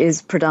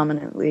is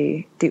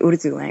predominantly the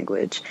Urdu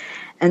language.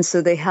 And so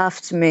they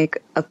have to make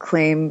a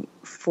claim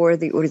for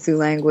the Urdu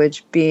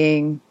language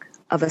being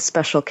of a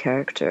special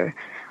character.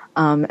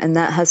 And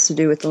that has to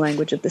do with the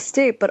language of the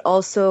state, but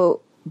also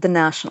the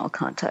national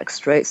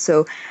context, right?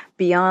 So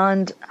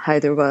beyond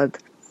Hyderabad,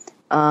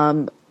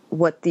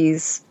 what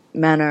these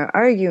men are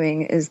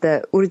arguing is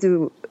that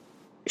Urdu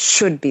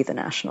should be the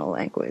national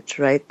language,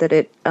 right? That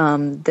it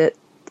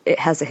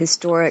has a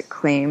historic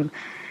claim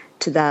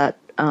to that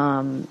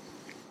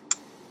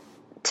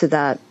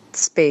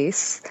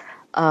space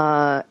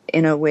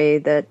in a way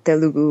that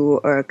Telugu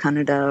or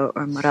Kannada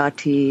or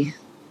Marathi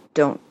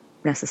don't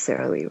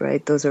necessarily,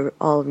 right? Those are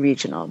all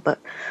regional. But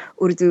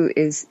Urdu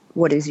is,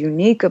 what is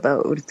unique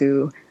about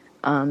Urdu,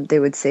 they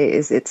would say,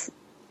 is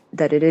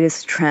that it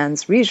is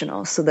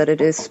trans-regional, so that it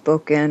is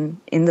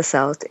spoken in the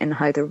south, in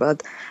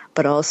Hyderabad,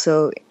 but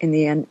also in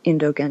the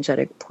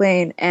Indo-Gangetic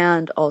Plain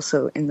and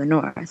also in the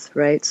north,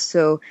 right?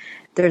 So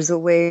there's a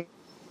way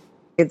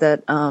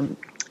that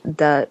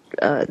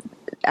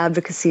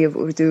advocacy of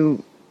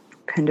Urdu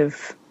kind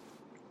of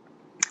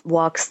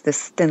walks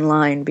this thin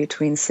line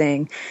between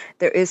saying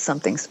there is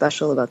something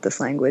special about this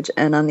language,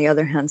 and on the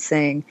other hand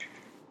saying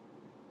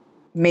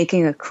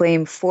making a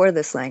claim for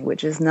this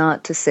language is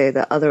not to say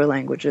that other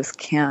languages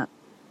can't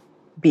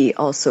be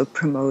also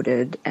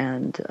promoted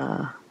and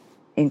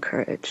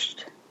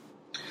encouraged.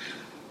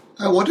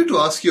 I wanted to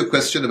ask you a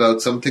question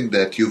about something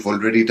that you've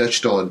already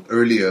touched on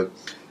earlier,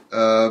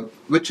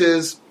 which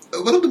is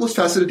one of the most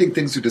fascinating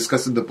things you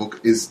discuss in the book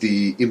is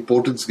the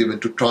importance given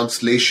to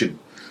translation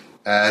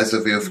as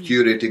a way of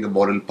curating a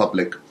moral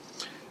public.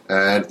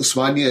 And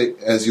Osmania,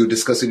 as you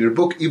discuss in your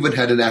book, even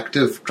had an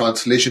active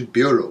translation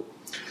bureau.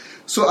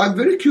 So I'm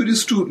very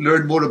curious to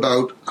learn more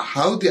about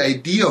how the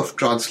idea of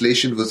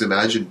translation was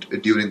imagined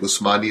during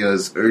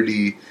Osmania's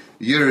early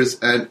years,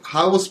 and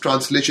how was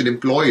translation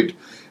employed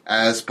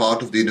as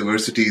part of the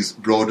university's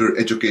broader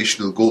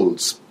educational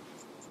goals?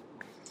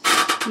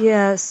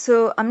 Yeah,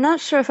 so I'm not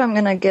sure if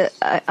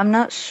I'm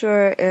not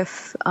sure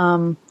if,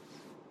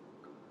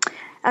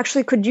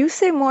 actually, could you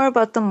say more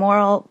about the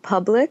moral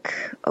public,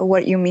 or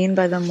what you mean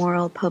by the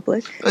moral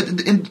public?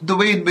 In the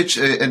way in which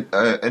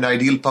an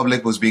ideal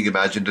public was being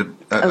imagined,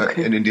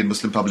 Okay. an Indian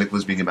Muslim public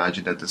was being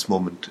imagined at this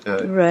moment.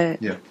 Right.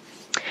 Yeah.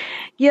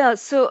 Yeah,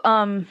 so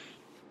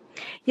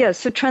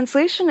so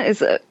translation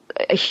is a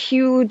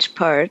huge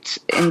part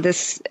in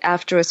this,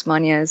 after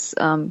Osmania is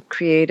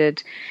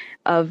created,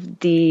 of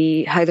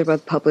the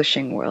Hyderabad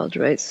publishing world,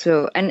 right?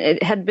 So, and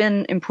it had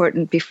been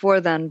important before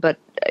then, but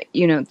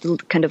the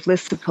kind of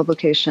list of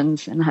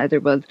publications in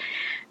Hyderabad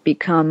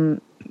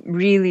become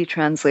really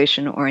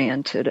translation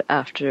oriented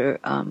after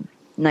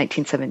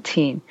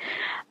 1917.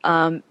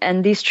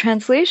 And these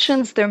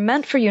translations, they're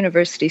meant for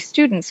university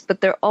students,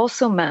 but they're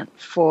also meant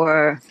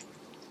for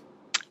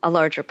a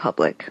larger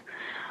public.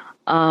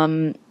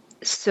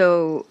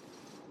 So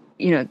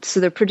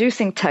they're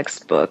producing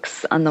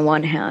textbooks on the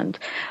one hand,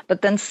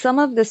 but then some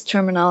of this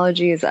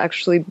terminology is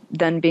actually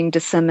then being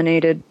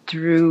disseminated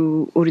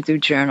through Urdu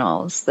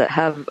journals that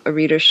have a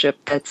readership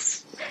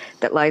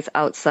that lies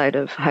outside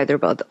of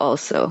Hyderabad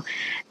also.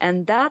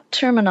 And that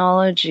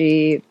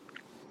terminology,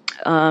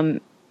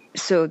 or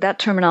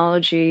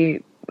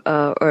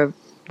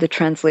the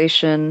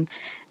translation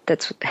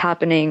that's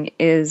happening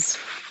is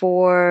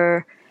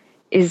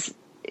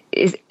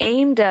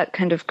aimed at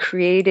kind of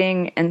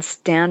creating and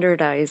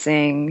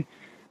standardizing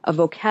a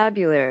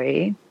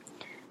vocabulary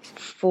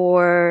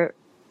for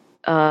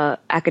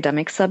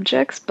academic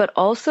subjects, but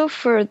also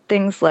for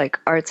things like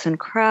arts and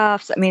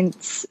crafts. I mean,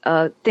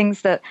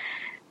 things that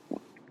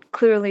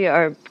clearly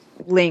are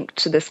linked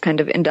to this kind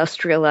of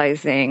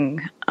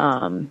industrializing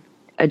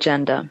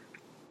agenda.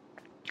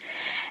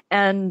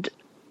 And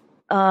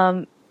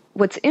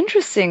what's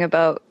interesting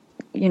about,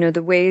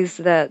 the ways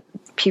that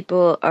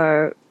people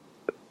are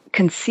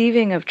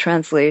conceiving of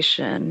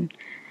translation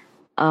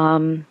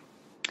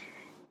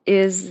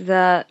is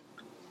that,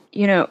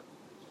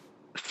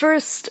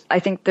 first, I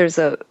think there's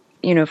for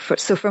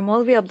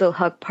Maulvi Abdul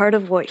Haq, part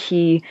of what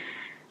he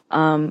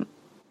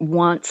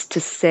wants to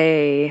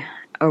say,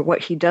 or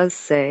what he does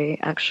say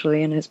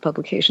actually in his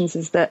publications,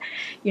 is that,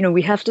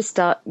 we have to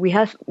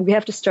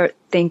start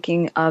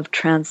thinking of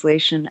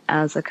translation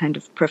as a kind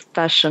of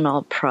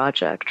professional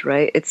project,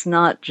 right? It's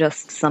not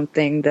just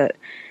something that,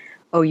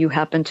 you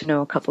happen to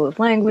know a couple of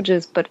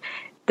languages, but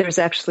there's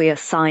actually a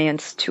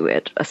science to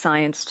it, a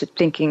science to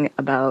thinking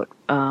about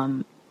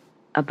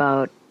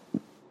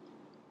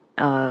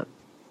the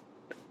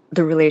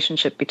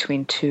relationship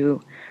between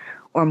two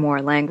or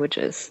more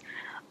languages.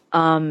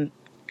 So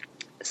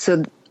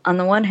on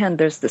the one hand,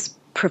 there's this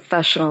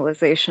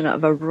professionalization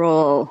of a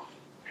role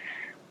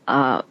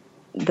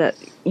that,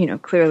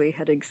 clearly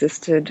had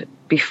existed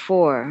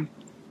before.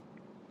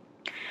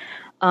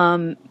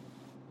 But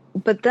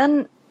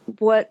then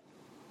what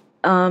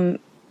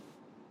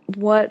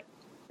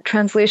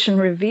translation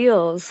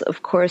reveals,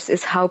 of course,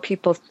 is how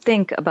people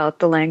think about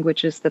the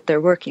languages that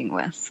they're working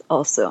with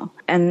also.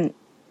 And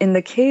in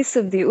the case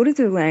of the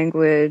Urdu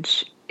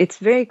language, it's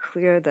very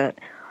clear that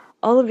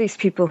all of these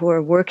people who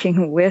are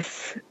working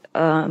with,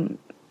 or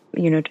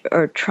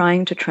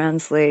trying to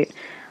translate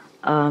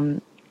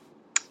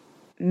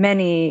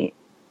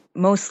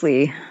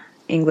mostly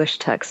English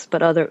texts,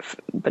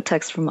 but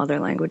texts from other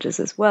languages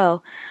as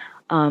well,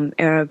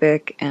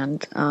 Arabic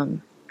and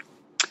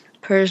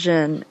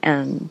Persian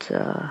and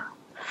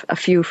a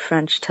few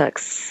French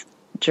texts,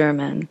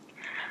 German,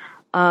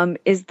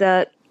 is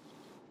that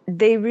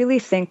they really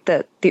think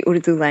that the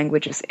Urdu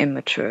language is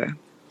immature,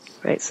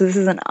 right? So this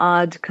is an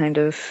odd kind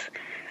of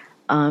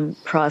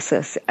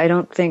process. We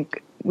don't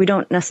think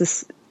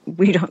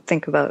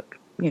about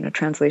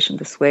translation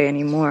this way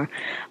anymore,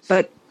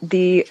 but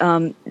they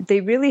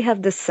really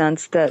have the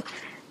sense that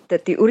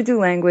the Urdu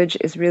language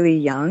is really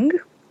young,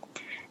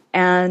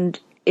 and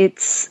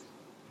it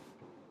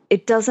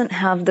doesn't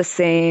have the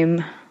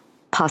same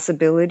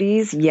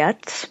possibilities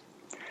yet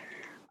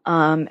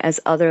as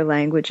other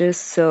languages.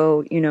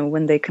 So,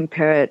 when they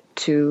compare it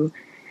to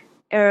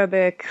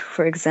Arabic,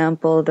 for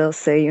example, they'll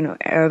say,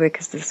 Arabic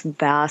is this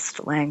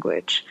vast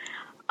language.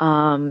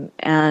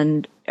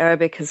 And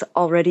Arabic has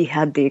already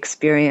had the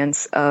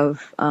experience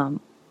of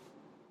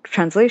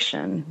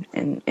translation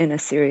in a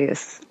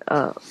serious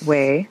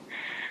way.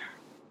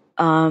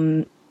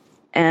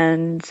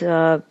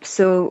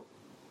 So,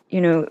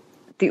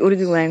 the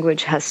Urdu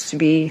language has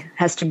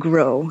to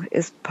grow,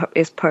 is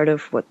part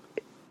of what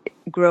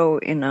grow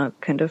in a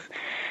kind of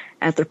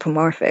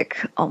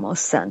anthropomorphic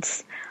almost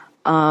sense.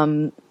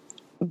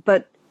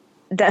 But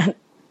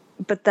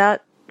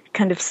that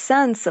kind of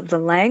sense of the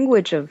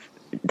language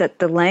that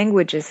the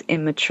language is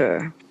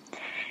immature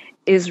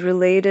is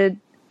related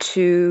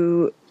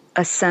to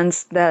a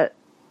sense that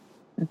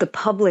the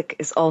public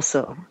is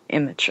also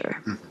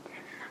immature.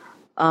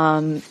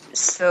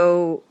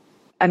 So,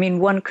 I mean,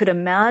 one could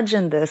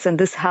imagine this, and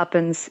this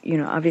happens,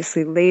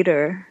 obviously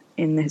later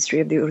in the history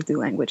of the Urdu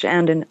language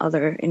and in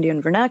other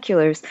Indian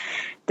vernaculars,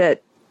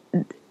 that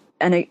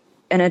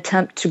an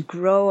attempt to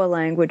grow a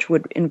language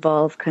would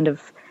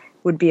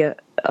be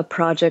a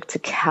project to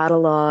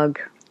catalog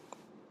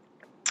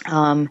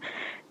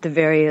the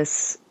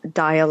various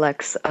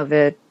dialects of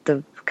it,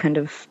 the kind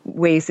of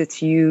ways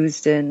it's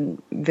used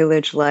in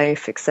village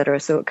life, etc.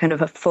 So kind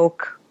of a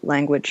folk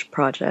language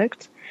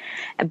project.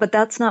 But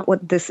that's not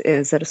what this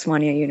is at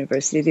Osmania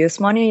University. The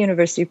Osmania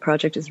University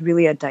project is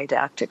really a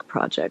didactic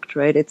project,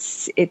 right?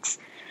 It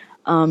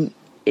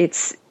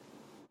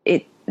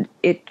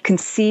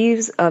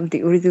conceives of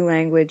the Urdu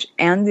language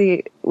and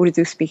the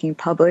Urdu-speaking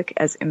public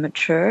as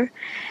immature,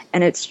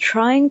 and it's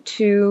trying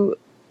to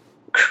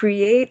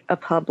create a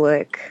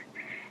public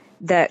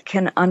that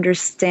can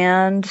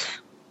understand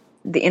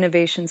the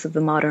innovations of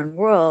the modern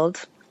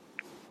world.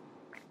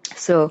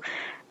 So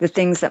the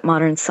things that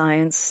modern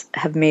science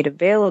have made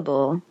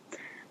available,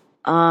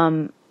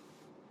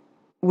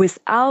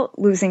 without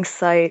losing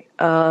sight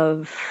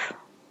of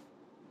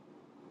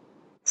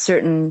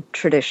certain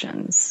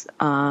traditions.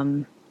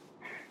 And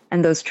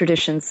those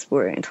traditions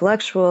were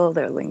intellectual,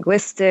 they're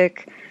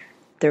linguistic,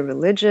 they're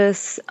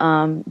religious,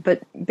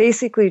 but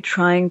basically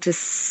trying to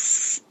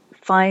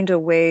find a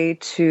way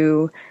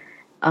to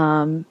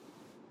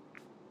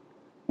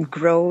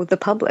grow the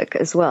public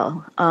as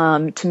well,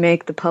 to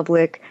make the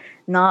public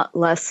not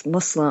less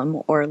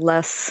Muslim or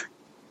less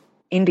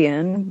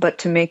Indian, but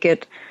to make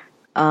it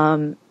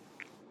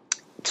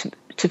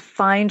to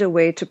find a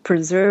way to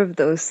preserve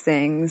those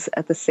things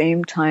at the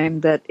same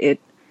time that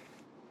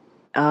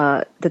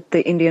that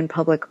the Indian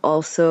public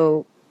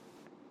also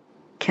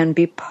can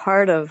be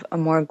part of a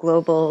more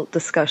global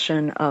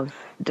discussion of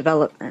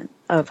development,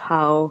 of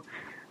how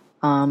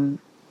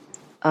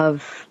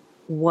of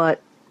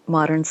what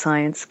modern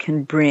science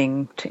can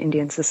bring to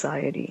Indian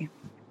society.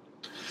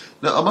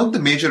 Now, among the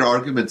major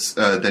arguments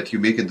that you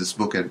make in this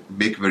book, and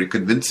make very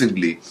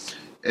convincingly,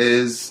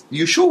 is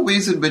you show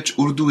ways in which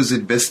Urdu is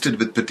invested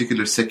with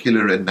particular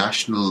secular and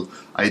national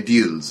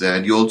ideals.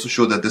 And you also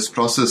show that this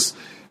process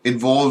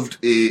involved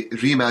a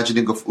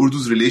reimagining of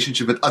Urdu's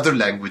relationship with other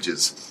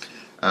languages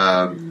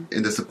in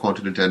the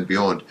subcontinent and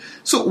beyond.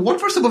 So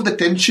what were some of the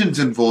tensions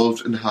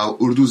involved in how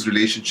Urdu's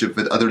relationship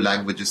with other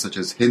languages such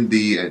as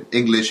Hindi and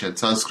English and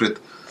Sanskrit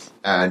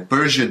and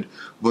Persian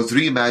was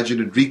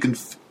reimagined and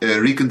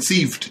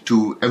reconceived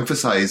to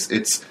emphasize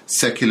its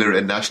secular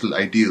and national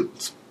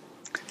ideals?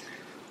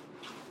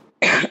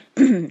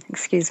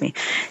 Excuse me.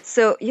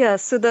 So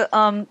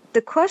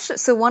the question.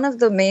 So one of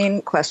the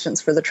main questions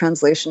for the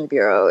Translation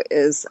Bureau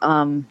is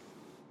how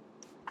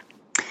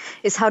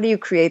do you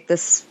create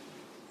this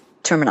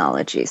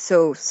terminology?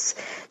 So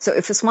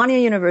if Osmania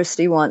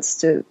University wants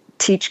to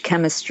teach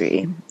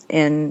chemistry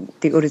in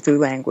the Urdu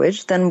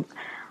language, then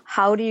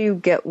how do you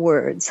get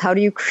words? How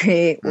do you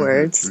create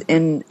words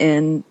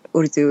in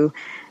Urdu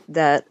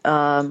that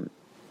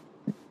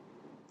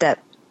that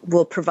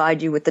will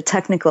provide you with the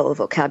technical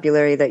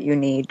vocabulary that you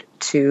need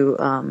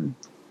to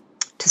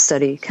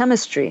study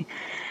chemistry?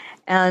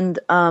 And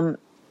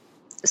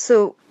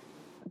so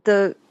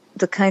the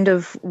kind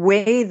of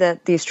way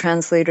that these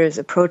translators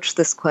approach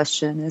this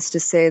question is to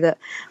say that,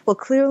 well,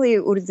 clearly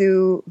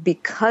Urdu,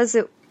 because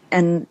it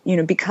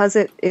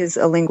is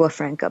a lingua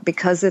franca,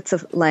 because it's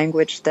a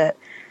language that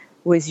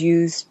was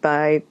used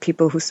by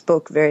people who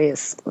spoke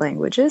various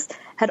languages,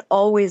 had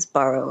always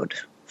borrowed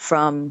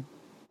from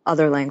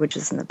other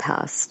languages in the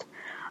past.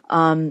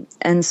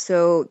 And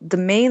so the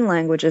main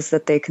languages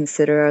that they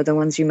consider are the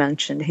ones you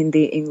mentioned,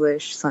 Hindi,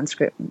 English,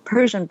 Sanskrit, and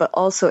Persian, but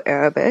also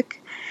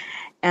Arabic.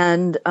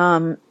 And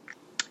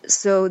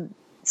so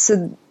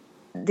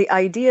the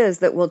idea is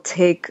that we'll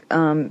take,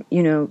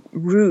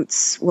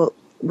 roots,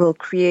 we'll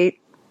create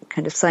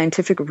kind of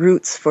scientific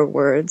roots for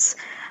words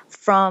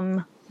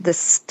from the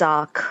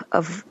stock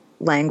of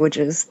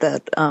languages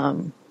that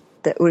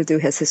Urdu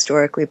has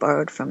historically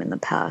borrowed from in the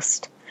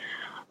past.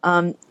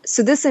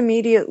 So this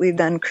immediately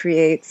then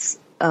creates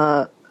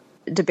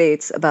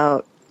debates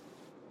about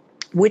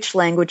which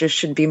languages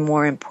should be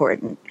more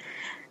important.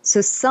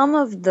 So some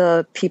of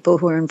the people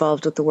who are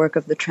involved with the work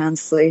of the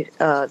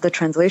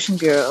Translation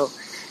Bureau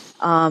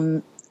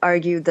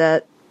argue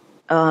that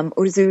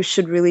Urdu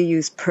should really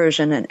use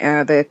Persian and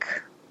Arabic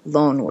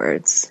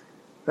loanwords,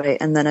 right,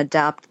 and then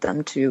adapt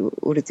them to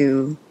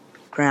Urdu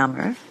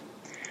grammar.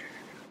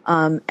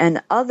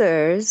 And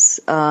others,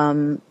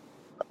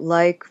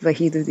 like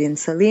Wahiduddin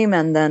Salim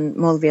and then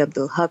Maulvi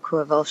Abdul Haq,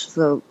 who I've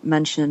also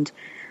mentioned,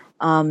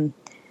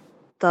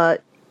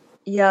 thought,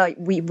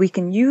 we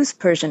can use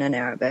Persian and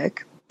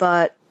Arabic,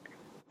 but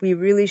we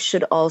really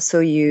should also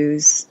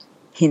use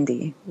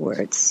Hindi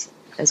words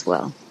as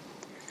well.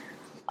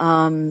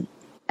 And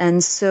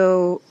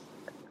so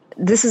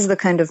this is the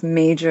kind of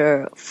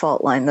major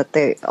fault line that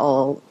they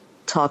all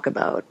talk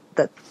about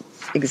that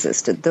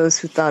existed. Those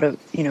who thought of,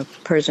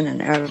 Persian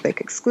and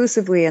Arabic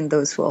exclusively, and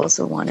those who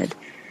also wanted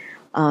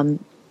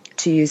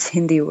to use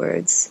Hindi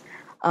words.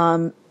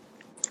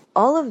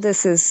 All of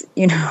this is,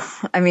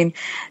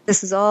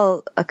 this is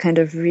all a kind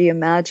of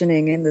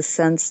reimagining in the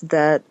sense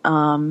that,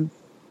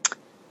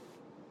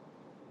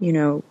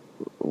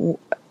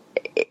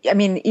 I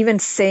mean, even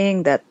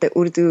saying that the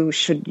Urdu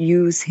should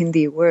use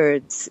Hindi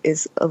words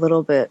is a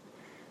little bit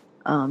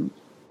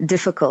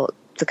difficult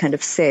to kind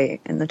of say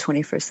in the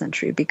 21st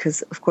century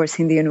because, of course,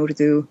 Hindi and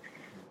Urdu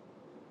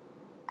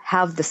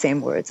have the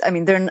same words. I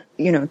mean, they're,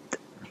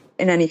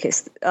 in any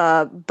case.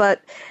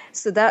 But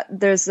so that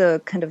there's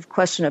a kind of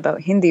question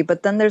about Hindi,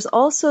 but then there's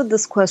also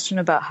this question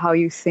about how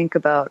you think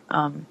about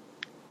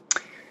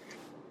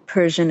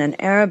Persian and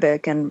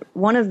Arabic. And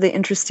one of the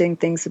interesting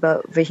things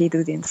about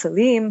Wahiduddin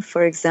Salim,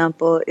 for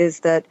example, is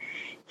that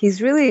he's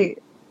really,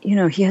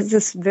 he has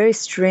this very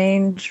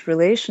strange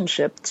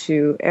relationship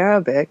to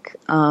Arabic.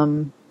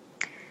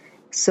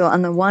 So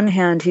on the one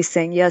hand, he's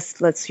saying,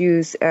 yes, let's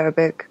use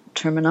Arabic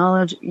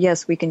terminology.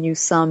 Yes, we can use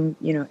some,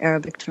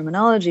 Arabic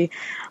terminology.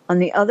 On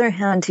the other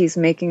hand, he's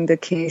making the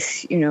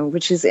case,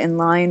 which is in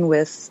line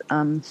with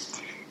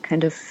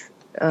kind of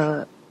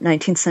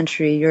 19th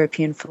century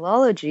European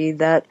philology,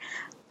 that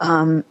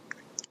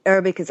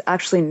Arabic is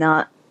actually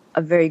not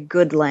a very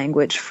good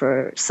language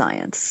for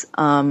science.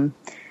 And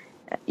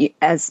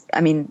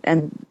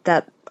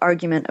that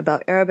argument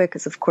about Arabic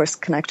is, of course,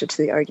 connected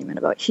to the argument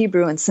about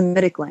Hebrew and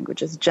Semitic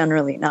languages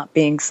generally not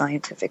being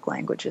scientific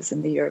languages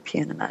in the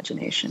European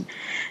imagination.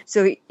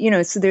 So,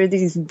 so there are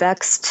these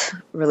vexed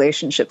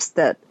relationships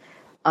that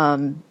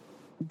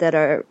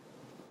are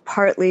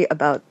partly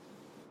about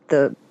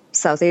the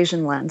South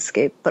Asian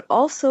landscape, but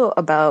also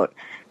about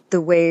the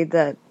way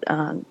that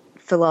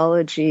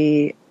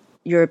philology,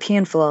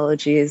 European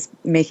philology, is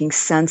making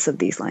sense of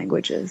these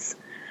languages.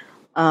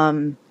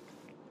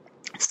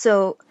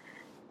 So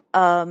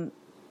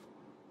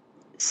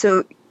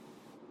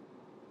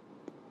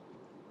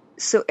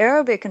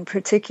Arabic in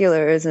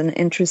particular is an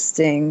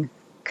interesting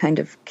kind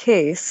of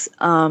case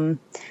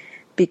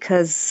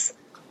because,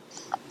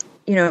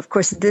 of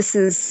course, this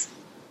is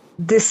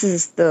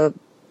the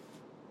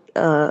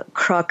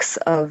crux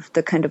of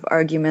the kind of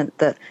argument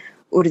that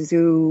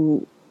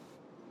Urdu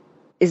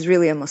is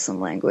really a Muslim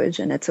language,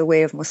 and it's a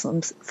way of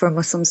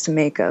Muslims to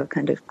make a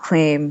kind of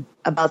claim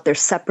about their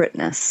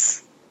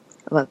separateness,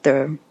 about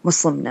their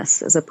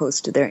Muslimness as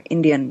opposed to their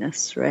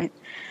Indianness, right?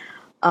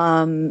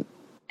 And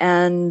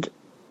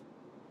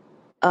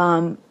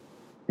Wahiduddin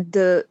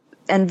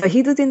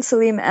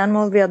Salim and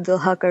Maulvi Abdul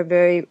Haq are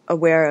very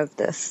aware of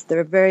this.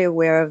 They're very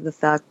aware of the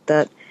fact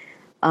that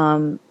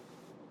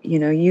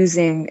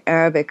using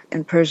Arabic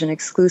and Persian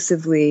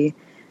exclusively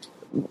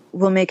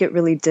will make it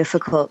really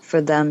difficult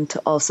for them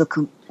to also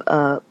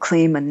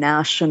claim a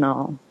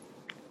national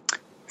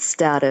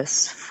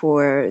status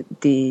for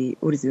the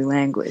Urdu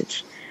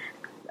language.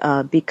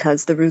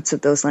 Because the roots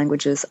of those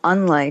languages,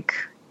 unlike,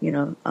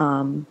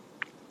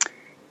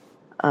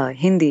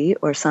 Hindi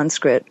or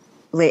Sanskrit,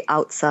 lay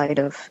outside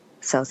of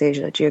South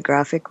Asia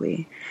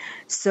geographically.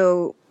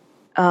 So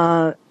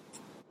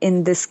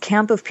in this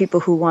camp of people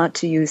who want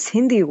to use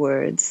Hindi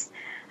words,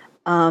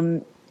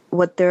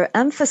 what they're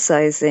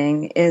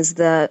emphasizing is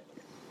that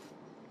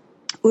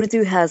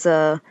Urdu has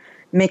a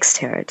mixed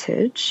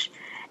heritage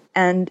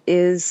and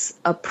is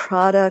a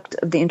product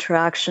of the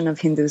interaction of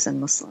Hindus and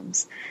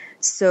Muslims.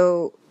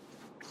 So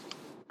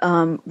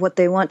what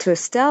they want to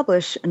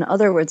establish, in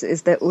other words,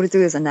 is that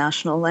Urdu is a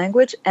national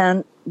language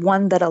and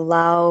one that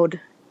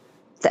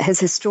has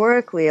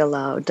historically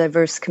allowed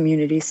diverse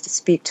communities to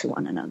speak to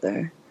one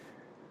another.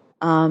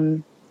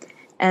 And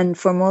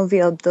for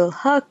Maulvi Abdul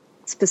Haq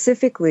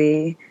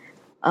specifically,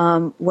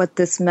 what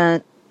this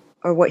meant,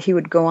 or what he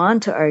would go on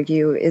to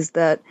argue, is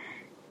that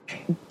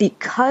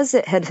because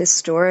it had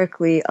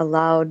historically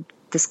allowed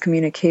this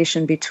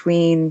communication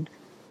between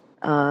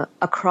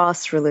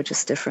across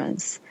religious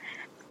difference,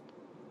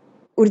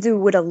 Urdu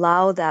would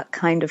allow that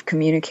kind of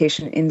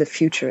communication in the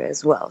future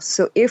as well.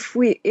 So if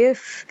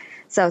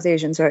South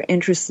Asians are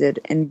interested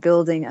in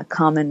building a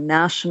common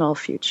national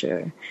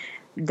future,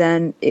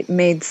 then it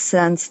made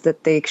sense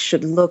that they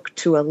should look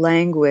to a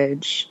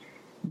language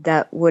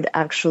that would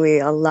actually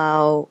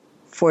allow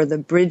for the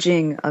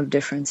bridging of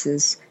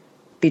differences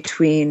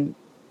between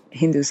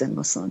Hindus and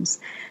Muslims.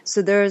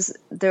 So this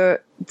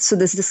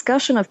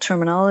discussion of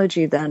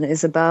terminology then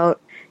is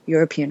about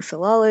European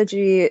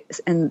philology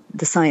and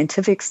the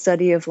scientific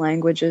study of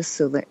languages.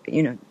 So,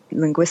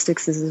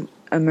 linguistics is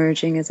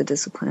emerging as a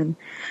discipline,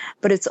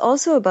 but it's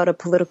also about a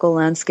political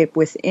landscape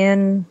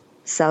within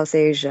South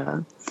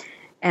Asia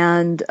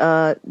and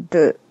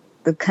the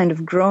kind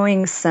of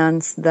growing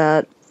sense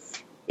that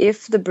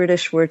if the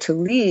British were to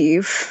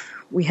leave,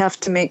 we have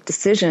to make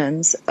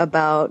decisions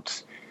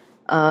about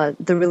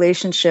the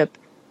relationship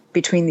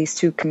between these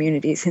two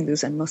communities,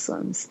 Hindus and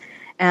Muslims.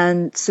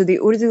 And so the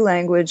Urdu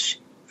language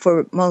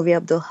for Maulvi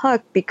Abdul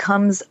Haq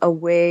becomes a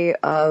way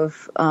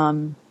of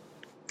kind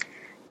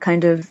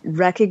of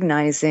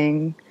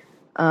recognizing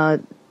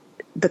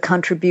the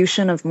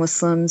contribution of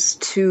Muslims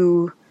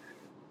to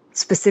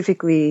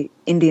specifically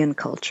Indian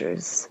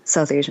cultures,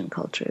 South Asian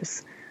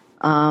cultures.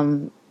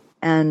 And,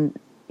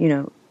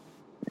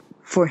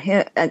 for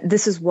him,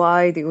 this is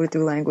why the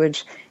Urdu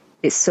language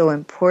is so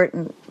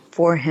important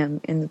for him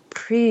in the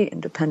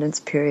pre-independence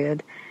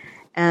period.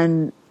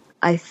 And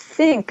I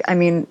think,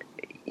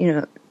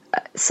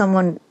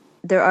 someone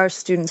there are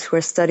students who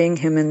are studying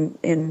him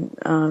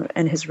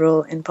and his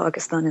role in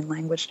Pakistan in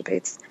language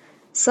debates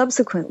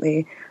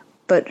subsequently,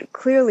 but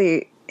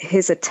clearly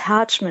his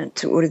attachment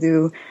to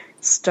Urdu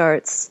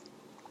starts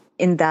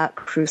in that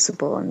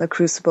crucible, in the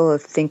crucible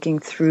of thinking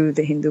through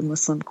the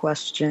Hindu-Muslim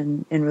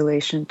question in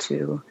relation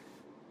to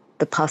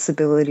the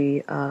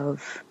possibility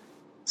of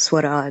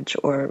Swaraj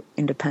or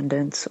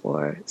independence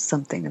or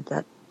something of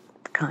that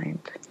kind.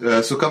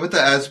 So Kavita,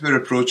 as we're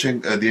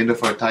approaching the end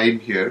of our time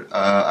here,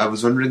 I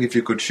was wondering if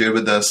you could share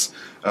with us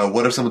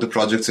what are some of the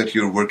projects that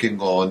you're working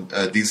on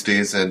these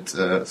days, and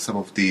some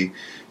of the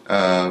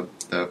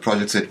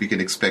projects that we can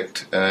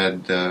expect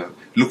and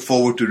look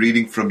forward to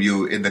reading from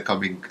you in the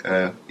coming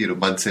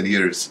months and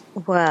years.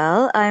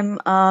 Well,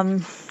 I'm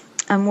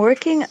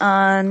working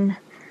on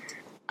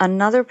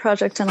another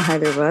project in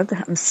Hyderabad.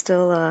 I'm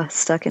still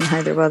stuck in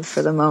Hyderabad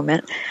for the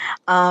moment,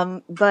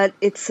 but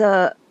it's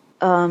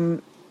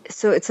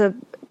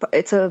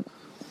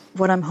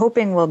what I'm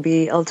hoping will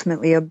be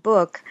ultimately a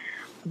book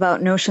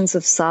about notions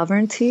of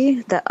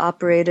sovereignty that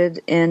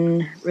operated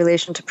in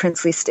relation to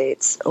princely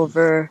states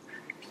over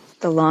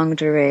the longue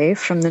durée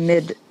from the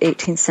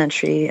mid-18th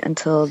century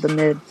until the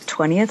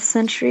mid-20th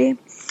century.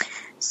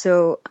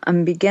 So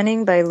I'm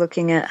beginning by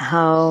looking at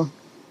how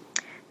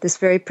this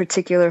very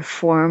particular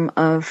form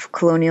of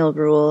colonial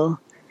rule,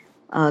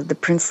 the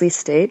princely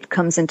state,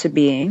 comes into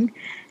being.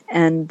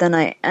 And then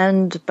I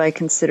end by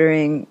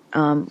considering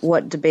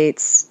what the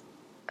debates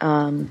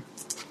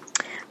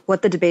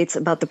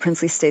about the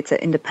princely states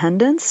at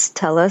independence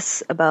tell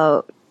us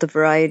about the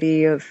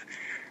variety of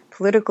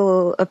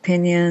political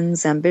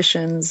opinions,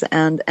 ambitions,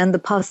 and the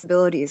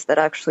possibilities that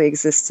actually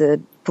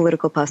existed,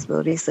 political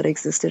possibilities that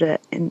existed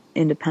at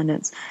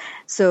independence.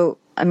 So,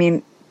 I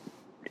mean,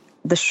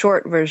 the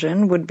short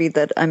version would be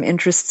that I'm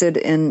interested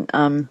in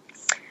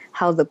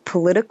how the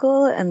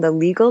political and the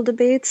legal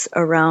debates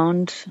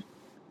around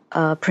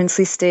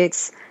princely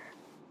states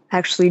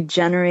actually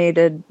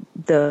generated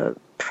the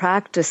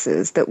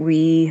practices that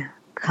we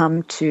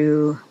come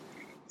to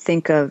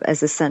think of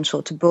as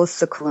essential to both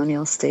the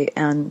colonial state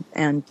and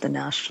the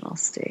national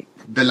state.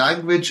 The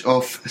Language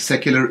of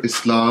Secular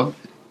Islam,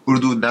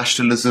 Urdu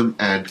Nationalism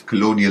and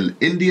Colonial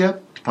India,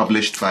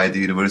 published by the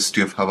University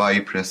of Hawaii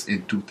Press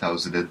in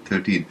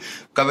 2013.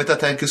 Kavita,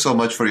 thank you so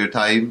much for your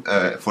time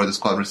for this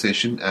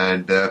conversation.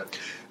 And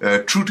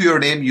true to your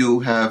name, you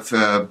have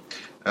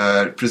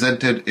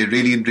presented a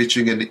really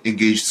enriching and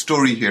engaged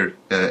story here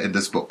in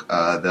this book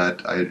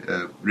that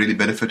I really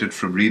benefited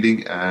from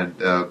reading, and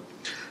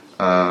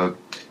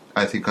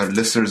I think our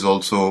listeners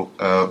also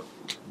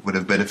would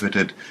have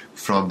benefited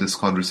from this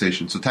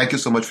conversation. So thank you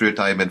so much for your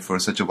time and for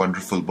such a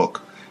wonderful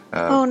book.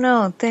 Oh,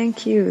 no,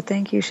 thank you.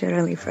 Thank you,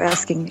 Sherali, for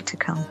asking me to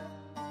come.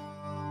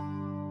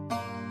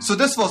 So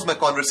this was my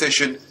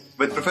conversation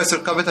with Professor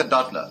Kavita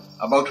Datla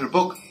about her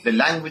book, The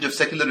Language of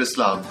Secular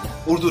Islam,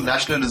 Urdu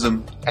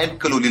Nationalism and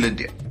Colonial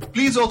India.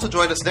 Please also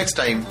join us next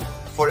time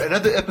for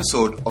another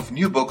episode of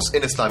New Books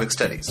in Islamic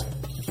Studies.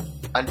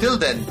 Until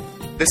then,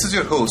 this is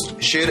your host,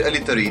 Sher Ali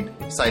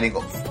Tareen, signing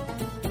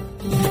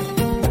off.